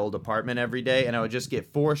right by my old apartment every day, and I would just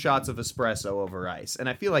get 4 shots of espresso over ice. And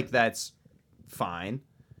I feel like that's fine.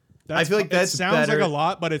 I feel like that's it sounds better. like a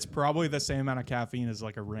lot, but it's probably the same amount of caffeine as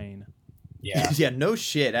like a Reign. Yeah. Yeah, no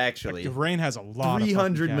shit, actually. Like, the Reign has a lot.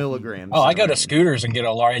 300 of milligrams. Oh, I go to Scooters and get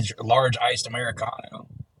a large iced Americano.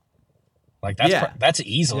 Like that's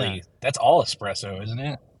easily that's all espresso, isn't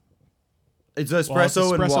it? It's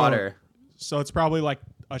espresso and water. So it's probably like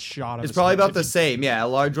a shot of. It's probably about the same. Yeah, a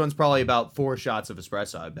large one's probably about 4 shots of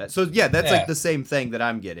espresso, I bet. So yeah, that's like the same thing that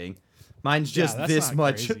I'm getting. Mine's just that's this not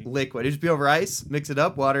much crazy. liquid. It just be over ice, mix it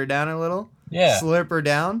up, water it down a little. Yeah. Slurp her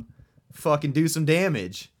down, fucking do some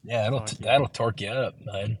damage. Yeah, that'll torque you up,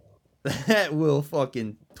 bud. That will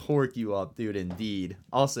fucking torque you up, dude, indeed.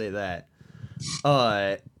 I'll say that.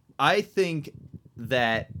 I think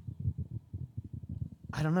that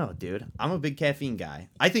I don't know, dude. I'm a big caffeine guy.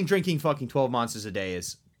 I think drinking fucking 12 monsters a day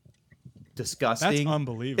is disgusting. That's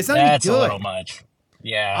unbelievable. It's not That's even a good. little much.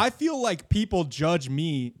 Yeah. I feel like people judge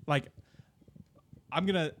me. Like, I'm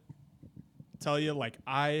gonna tell you, like,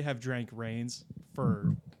 I have drank Reigns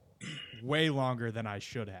for way longer than I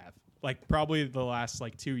should have. Like, probably the last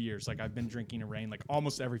like 2 years. Like, I've been drinking a Reign like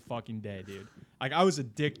almost every fucking day, dude. Like, I was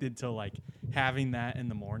addicted to like having that in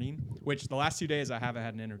the morning. Which the last 2 days I haven't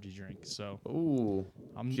had an energy drink. So, Ooh.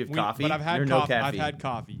 Do you have coffee? But I've had Or coffee. no I've caffeine? had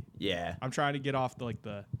coffee. Yeah. I'm trying to get off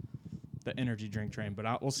the energy drink train,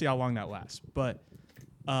 but we'll see how long that lasts. But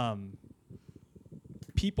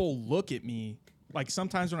people look at me like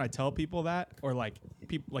sometimes when I tell people that, or like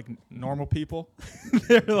people like normal people,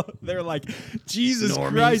 they're like, Jesus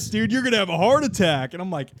Normies. Christ, dude, you're gonna have a heart attack. And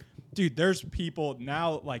I'm like, dude, there's people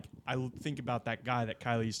now. Like I think about that guy that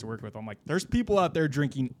Kylie used to work with. I'm like, there's people out there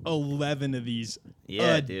drinking 11 of these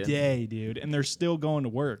a day, dude, and they're still going to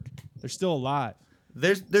work. They're still alive.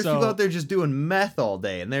 There's people out there just doing meth all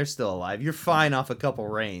day, and they're still alive. You're fine off a couple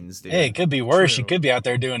Reigns, dude. Hey, it could be worse. True. You could be out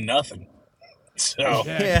there doing nothing. So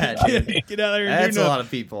Yeah, get, dude. get out there and That's do a nothing. lot of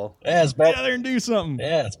people. yeah, it's Get out better. there and do something.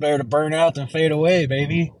 Yeah, it's better to burn out than fade away,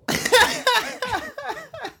 baby.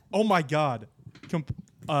 Oh my God.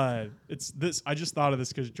 It's this. I just thought of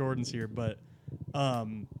this because Jordan's here, but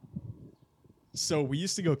so we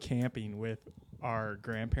used to go camping with our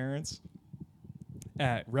grandparents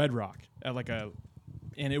at Red Rock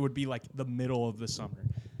and it would be like the middle of the summer.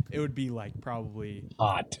 It would be like probably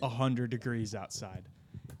Hot. 100 degrees outside,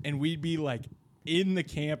 and we'd be like in the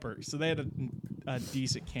camper. So they had a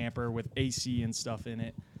decent camper with AC and stuff in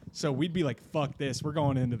it. So we'd be like, fuck this. We're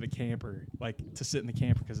going into the camper, like to sit in the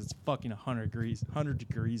camper because it's fucking 100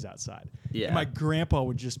 degrees outside. Yeah. And my grandpa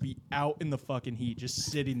would just be out in the fucking heat,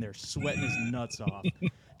 just sitting there sweating his nuts off,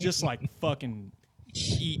 just like fucking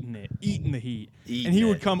eating the heat. And he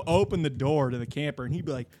would come open the door to the camper and he'd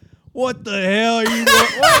be like, what the hell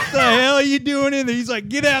are you doing in there? He's like,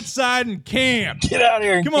 get outside and camp. Get out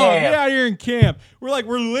here and Come on, camp. get out here and camp. We're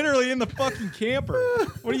literally in the fucking camper.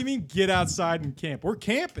 What do you mean get outside and camp? We're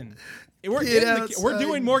camping. We're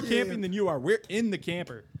doing more camping than you are. We're in the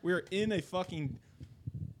camper. We're in a fucking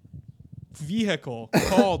vehicle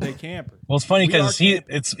called a camper. Well, it's funny We are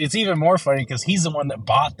because it's even more funny because he's the one that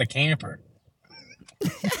bought the camper.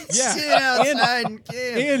 Yeah. Sit outside and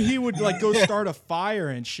camp. And he would like go start a fire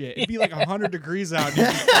and shit. It'd be like 100 degrees out and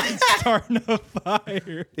he'd be fucking starting a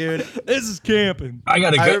fire. Dude, This is camping. I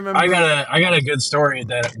got a good story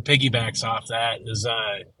that piggybacks off that.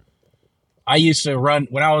 I used to run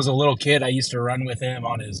when I was a little kid. I used to run with him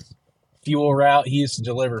on his fuel route. He used to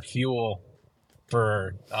deliver fuel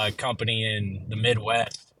for a company in the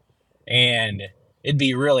Midwest, and it'd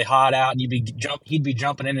be really hot out, and he'd be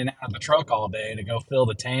jumping in and out of the truck all day to go fill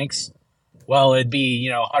the tanks. Well, it'd be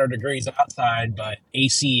 100 degrees outside, but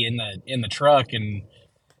AC in the truck, and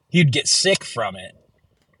he'd get sick from it.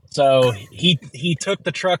 So he took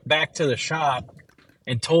the truck back to the shop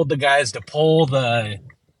and told the guys to pull the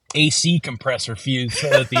AC compressor fuse so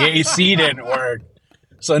that the AC didn't work.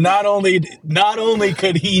 So not only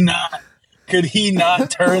could he not turn he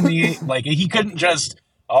couldn't just,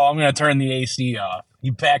 I'm going to turn the AC off.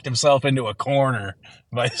 He packed himself into a corner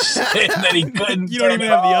by saying that he couldn't. You don't even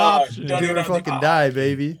have the option. You're gonna fucking die,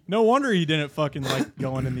 baby. No wonder he didn't fucking like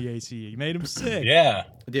going in the AC. He made him sick. Yeah.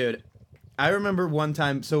 Dude, I remember one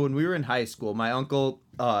time, so when we were in high school, my uncle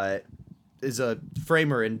is a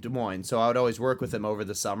framer in Des Moines, so I would always work with him over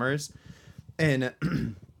the summers. And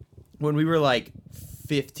when we were like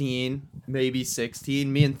 15, maybe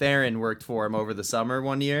 16, me and Theron worked for him over the summer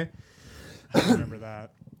one year. I remember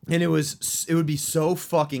that. And it would be so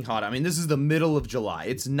fucking hot. I mean, this is the middle of July.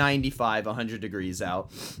 It's 95, 100 degrees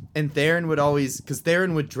out. And Theron would always, because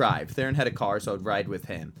Theron would drive. Theron had a car, so I would ride with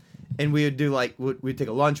him. And we would do we'd take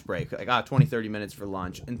a lunch break, 20, 30 minutes for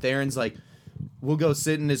lunch. And Theron's like, we'll go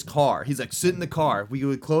sit in his car. He's like, sit in the car. We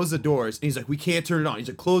would close the doors. And he's like, we can't turn it on. He's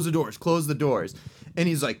like, close the doors, close the doors. And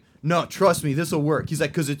he's like, no, trust me, this will work. He's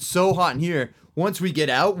like, because it's so hot in here. Once we get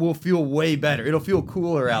out, we'll feel way better. It'll feel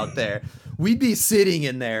cooler out there. We'd be sitting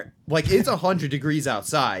in there, like, it's 100 degrees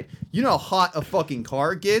outside. You know how hot a fucking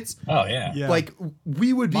car gets? Oh, yeah. Like,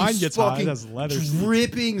 we would be fucking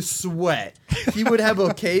dripping sweat. He would have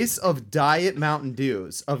a case of Diet Mountain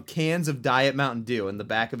Dews, of cans of Diet Mountain Dew in the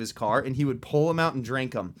back of his car, and he would pull them out and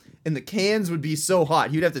drink them. And the cans would be so hot,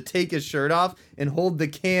 he would have to take his shirt off and hold the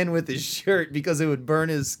can with his shirt because it would burn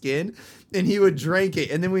his skin. And he would drink it,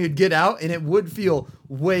 and then we would get out, and it would feel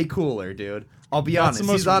way cooler, dude. I'll be honest.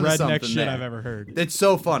 That's He's on the most something redneck shit there. I've ever heard. It's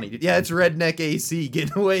so funny. Yeah, it's redneck AC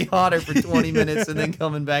getting way hotter for 20 minutes and then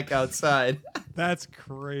coming back outside. That's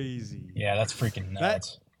crazy. Yeah, that's freaking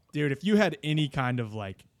nuts. Dude, if you had any kind of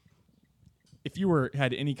had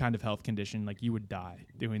any kind of health condition, like, you would die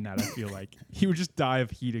doing that. I feel like you would just die of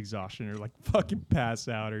heat exhaustion or like fucking pass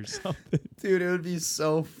out or something. Dude, it would be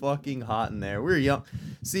so fucking hot in there. We were young.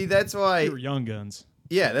 See, that's why. We were young guns.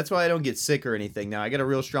 Yeah, that's why I don't get sick or anything now. I got a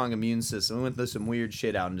real strong immune system. We went through some weird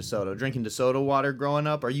shit out in DeSoto. Drinking DeSoto water growing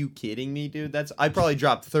up? Are you kidding me, dude? I probably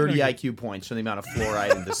dropped 30 IQ points from the amount of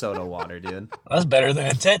fluoride in DeSoto water, dude. That's better than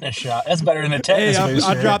a tetanus shot. That's better than a tetanus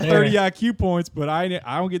booster. I dropped 30 IQ points, but I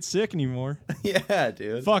don't get sick anymore. Yeah,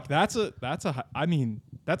 dude. Fuck, that's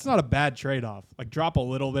not a bad trade-off. Like, drop a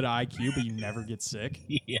little bit of IQ, but you never get sick.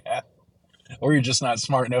 Yeah. Or you're just not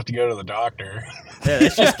smart enough to go to the doctor. Yeah,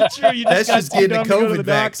 that's just True, you that's just getting the go to COVID the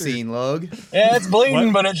vaccine, Log. Yeah, it's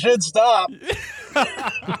bleeding, but it should stop.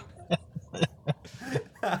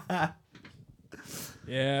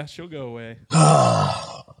 Yeah, she'll go away.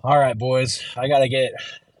 All right, boys. I gotta get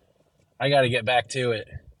back to it.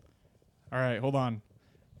 All right, hold on.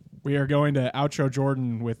 We are going to outro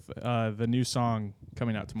Jordan with the new song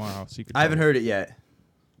coming out tomorrow. So you can I haven't heard it yet.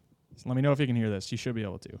 So let me know if you can hear this. You should be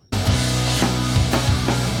able to.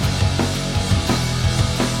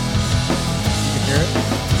 Hear it?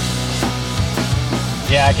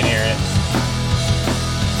 Yeah, I can hear it.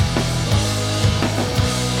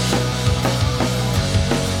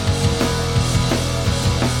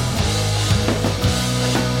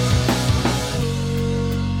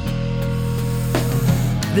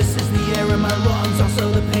 This is the air in my lungs,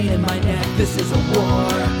 also the pain in my neck. This is a war,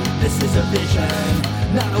 this is a vision,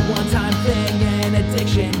 not a one-time thing. An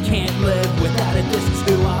addiction can't live without it. This is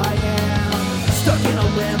who I am. Stuck in a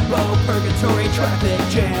limbo, purgatory, traffic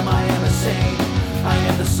jam. I am a saint, I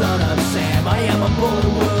am the son of Sam. I am a bullet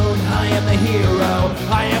wound, I am the hero.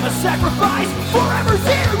 I am a sacrifice, forever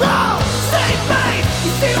zero. Save me, you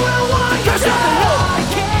see what I want, cause I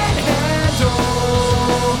can't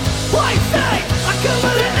handle. Why say I come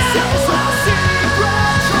with it now? This is my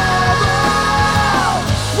secret trouble.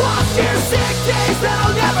 Lost your sick days that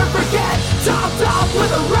I'll never forget. Topped off with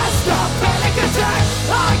the rest of panic attack.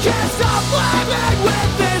 I can't stop living with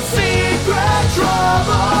this secret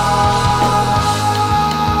trouble.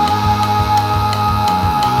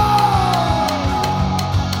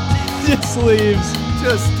 Just leaves.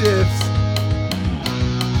 Just dips.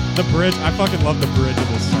 The bridge. I fucking love the bridge of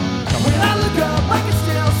this song. When I look up, I can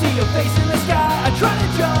still see your face in the sky. I try to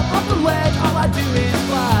jump off the ledge, all I do is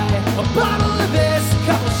fly. A bottle of this,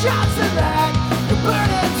 couple shots of that. You're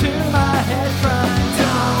burning to my head, crying,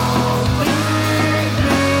 don't leave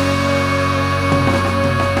me.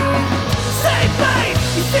 Save me,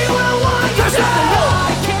 you see what I want.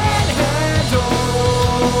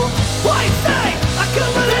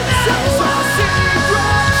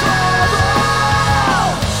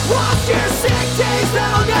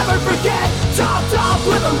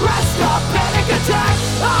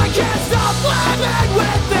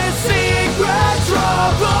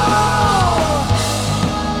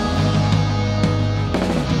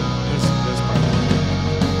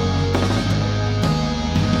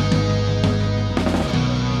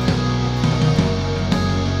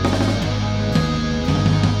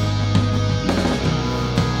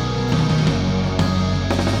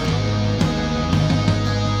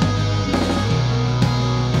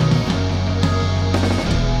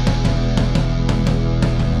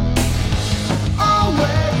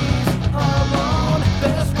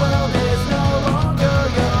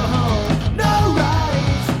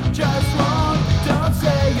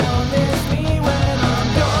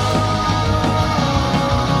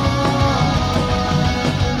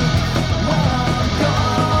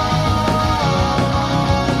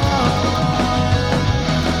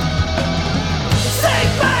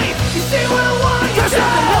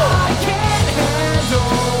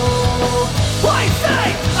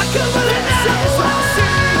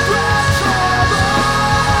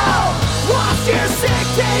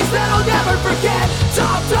 memories that I'll never forget.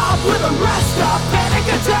 Topped off with a rest of panic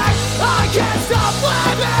attack. I can't stop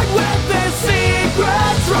living with this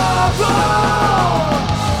secret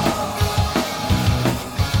trouble.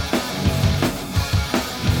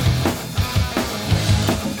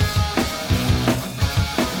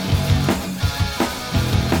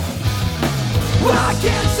 I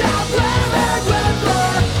can't stop living with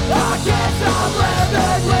her. I can't stop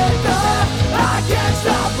living with her. I can't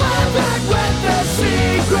stop living with the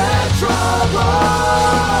secret trouble.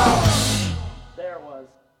 There it was.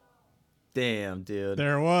 Damn, dude.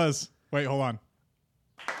 There it was. Wait, hold on.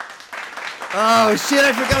 Oh shit!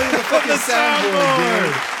 I forgot we had the fucking soundboard,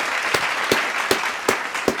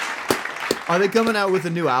 dude. Are they coming out with a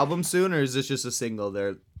new album soon, or is this just a single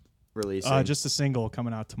they're releasing? Just a single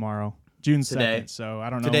coming out tomorrow, June 2nd. So I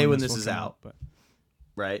don't know today when this this is will come out, but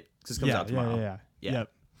right? Because it comes out tomorrow. Yeah.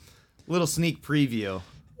 Yep. Little sneak preview.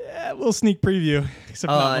 Yeah, a little sneak preview,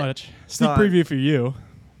 except not much. Sneak on- preview for you.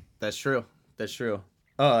 That's true. That's true.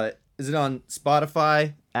 Is it on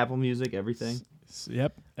Spotify, Apple Music, everything?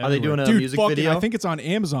 Yep. Are they doing a Dude, music fucking, video? I think it's on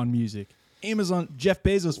Amazon Music. Jeff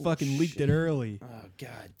Bezos fucking leaked it early. Oh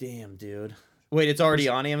god damn, dude. Wait, it's already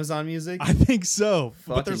on Amazon Music? I think so.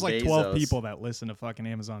 But there's Fucking like 12 Bezos. people that listen to fucking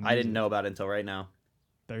Amazon Music. I didn't know about it until right now.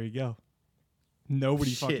 There you go. Nobody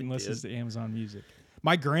Shit, fucking listens to Amazon Music.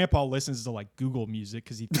 My grandpa listens to like Google Music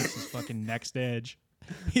because he thinks he's fucking next edge.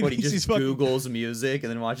 He thinks he's just fucking- Googles music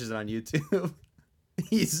and then watches it on YouTube.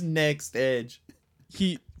 He's next edge.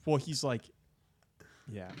 He's like,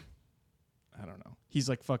 yeah, I don't know. He's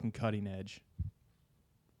like fucking cutting edge.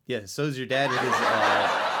 Yeah, so's your dad with his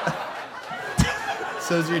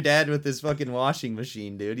so's your dad with his fucking washing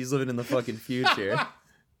machine, dude. He's living in the fucking future.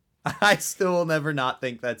 I still will never not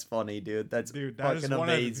think that's funny, dude. That That is fucking one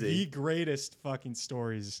amazing. of the greatest fucking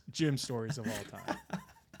gym stories of all time.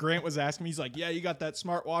 Grant was asking me, he's like, yeah, you got that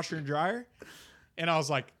smart washer and dryer? And I was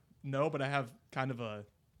like, no, but I have kind of a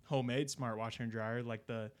homemade smart washer and dryer.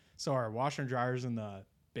 So our washer and dryer's in the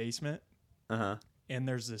basement. Uh-huh. And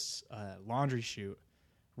there's this laundry chute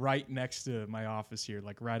right next to my office here,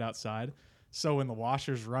 like right outside. So when the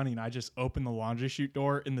washer's running, I just open the laundry chute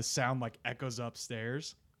door and the sound like echoes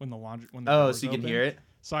upstairs when the Oh, door's so you can open. hear it?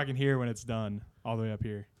 So I can hear when it's done all the way up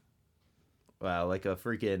here. Wow, like a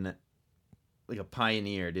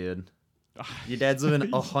pioneer, dude. Your dad's living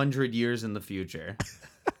 100 years in the future.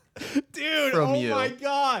 Dude, From oh you. my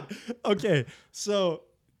god. Okay, so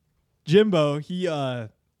Jimbo, Jimbo,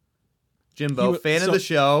 fan so- of the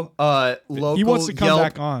show. Local he wants to come Yelp,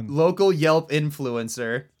 back on. Local Yelp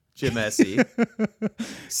influencer, Jim Essy. He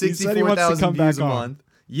said he wants to 64,000 come views back a on. month.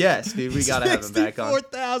 Yes, dude, we gotta have him back on.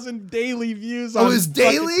 64,000 daily views. Oh, on it's fucking-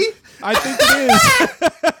 daily? I think it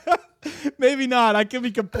is. Maybe not. I could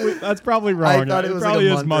be complete. That's probably wrong. I thought it was probably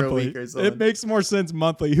like a is month or a monthly. week or something. It makes more sense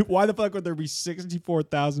monthly. Why the fuck would there be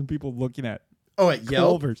 64,000 people looking at Oh, at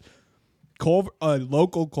Yelp? Culver's?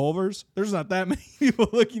 Local Culver's? There's not that many people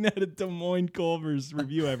looking at a Des Moines Culver's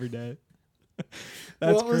review every day.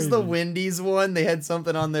 That's What was the crazy. Wendy's one? They had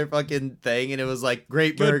something on their fucking thing, and it was like,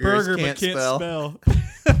 great Good burgers, burger, can't, but can't spell.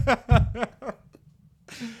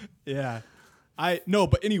 Yeah.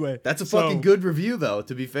 But anyway. That's a so, fucking good review, though,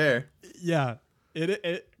 to be fair. Yeah.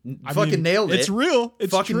 Nailed it. It's real.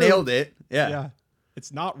 It's fucking true. nailed it. Yeah. Yeah.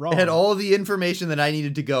 It's not wrong. It had all the information that I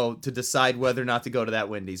needed to go to decide whether or not to go to that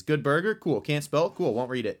Wendy's. Good burger? Cool. Can't spell? Cool. Won't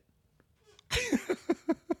read it.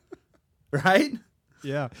 Right?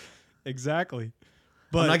 Yeah. Exactly.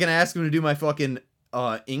 But I'm not going to ask him to do my fucking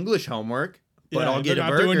English homework, but I'll get a you're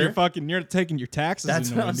not burger. doing you're taking your taxes. That's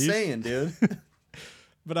into what I'm Wendy's. saying, dude.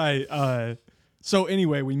 But so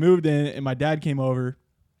anyway, we moved in and my dad came over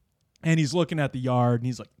and he's looking at the yard and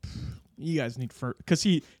he's like, you guys need because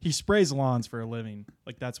he sprays lawns for a living.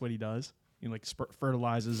 Like that's what he does. He like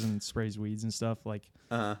fertilizes and sprays weeds and stuff like,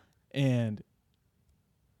 Uh-huh. and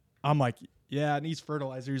I'm like, yeah, it needs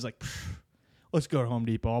fertilizer. He's like, let's go to Home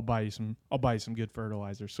Depot. I'll buy you some good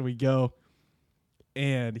fertilizer. So we go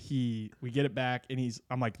and we get it back and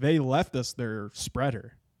I'm like, they left us their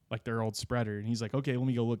spreader, like their old spreader. And he's like, okay, let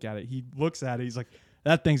me go look at it. He looks at it. He's like,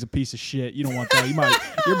 that thing's a piece of shit. You don't want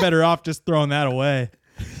that. You're better off just throwing that away.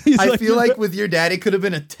 I feel like with your dad, it could have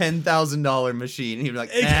been a $10,000 machine. He'd be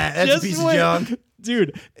like, that's a Just piece of wait. junk.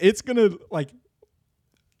 Dude, it's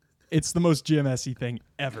the most Jim Essy thing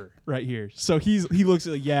ever right here. So he looks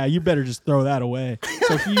at yeah, you better just throw that away.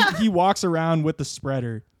 So he walks around with the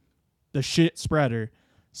spreader, the shit spreader,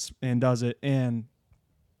 and does it, and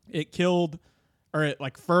it killed or it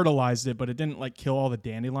like fertilized it, but it didn't like kill all the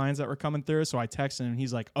dandelions that were coming through. So I texted him and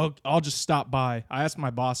he's like, oh, I'll just stop by. I asked my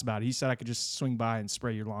boss about it. He said I could just swing by and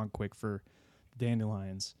spray your lawn quick for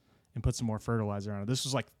dandelions. and put some more fertilizer on it. This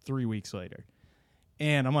was like 3 weeks later.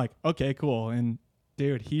 And I'm like, okay, cool. And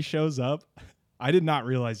dude, he shows up. I did not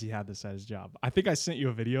realize he had this at his job. I think I sent you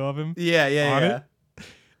a video of him. Yeah. It.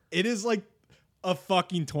 It is like a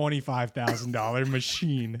fucking $25,000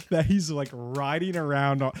 machine that he's like riding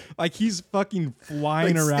around on. Like he's fucking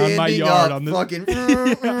flying like around my yard on this. Fucking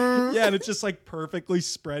yeah, and it's just like perfectly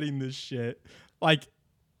spreading this shit. Like,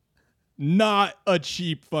 not a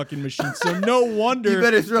cheap fucking machine. So no wonder. You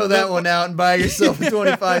better throw that one out and buy yourself a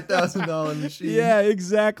 $25,000 machine. Yeah,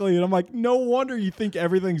 exactly. And I'm like, no wonder you think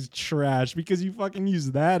everything's trash because you fucking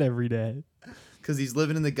use that every day. Because he's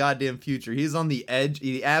living in the goddamn future. He's on the edge,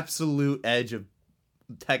 the absolute edge of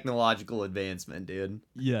technological advancement, dude.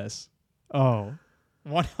 Yes. Oh,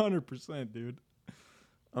 100%, dude.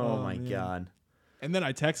 Oh my man. God. And then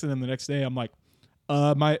I texted him the next day. I'm like,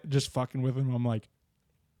 just fucking with him. I'm like,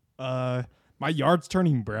 my yard's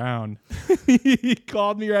turning brown. He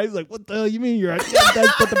called me, right? He's like, what the hell you mean? You're right.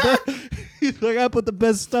 He's like, I put the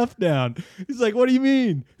best stuff down. He's like, what do you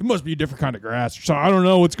mean? It must be a different kind of grass. So I don't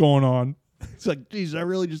know what's going on. He's like, geez, I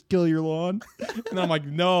really just kill your lawn? And I'm like,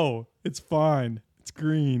 no, it's fine. It's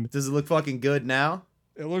green. Does it look fucking good now?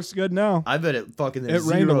 It looks good now. I bet it fucking there's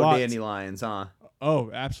It rained a zero lot. dandelions, huh?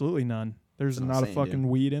 Oh, absolutely none. There's That's what not I'm a saying, fucking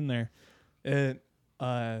dude. weed in there.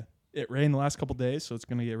 It rained the last couple days, so it's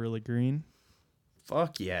gonna get really green.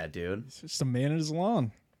 Fuck yeah, dude. It's just a man in his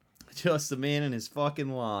lawn. Just a man in his fucking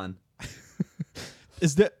lawn.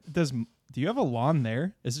 Do you have a lawn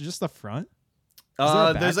there? Is it just the front? Is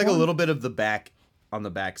there a There's back like a one? little bit of the back on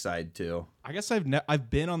the back side too. I guess I've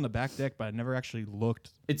been on the back deck, but I never actually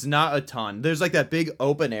looked. It's not a ton. There's like that big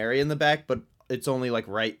open area in the back, but it's only like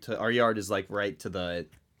right to our yard is like right to the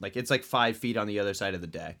like it's like 5 feet on the other side of the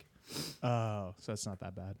deck. Oh, so that's not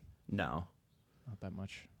that bad. No, Not that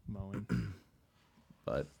much mowing.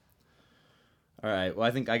 but all right. Well,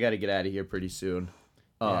 I think I got to get out of here pretty soon.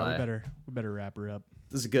 Yeah, we better wrap her up.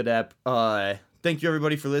 This is a good app. Thank you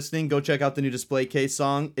everybody for listening. Go check out the new Display Case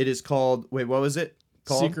song. It is called. Wait, what was it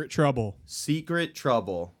called? Secret Trouble. Secret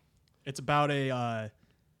Trouble. It's about a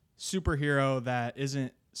superhero that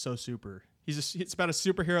isn't so super. It's about a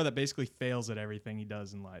superhero that basically fails at everything he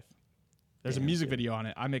does in life. There's a music video on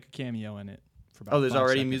it. I make a cameo in it. For about There's 5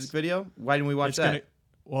 already seconds. a music video. Why didn't we watch that?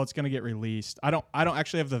 It's gonna get released. I don't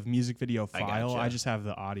actually have the music video file. gotcha. I just have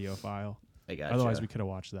the audio file. I got. Otherwise, we could have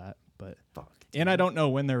watched that. But Fuck. and I don't know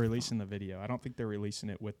when they're releasing the video. I don't think they're releasing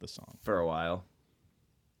it with the song. For a while.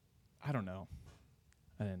 I don't know.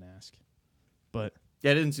 I didn't ask. But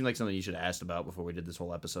Yeah, it didn't seem like something you should have asked about before we did this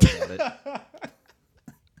whole episode about it.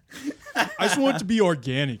 I just want it to be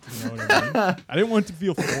organic. You know what I mean? I didn't want it to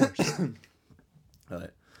feel forced.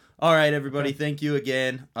 All right, everybody. Thank you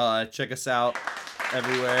again. Check us out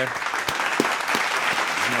everywhere. This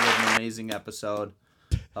is another amazing episode.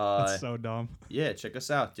 That's so dumb. Yeah, check us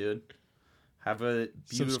out, dude. Have a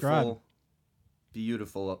Subscribe.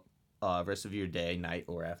 beautiful rest of your day, night,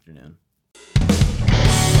 or afternoon.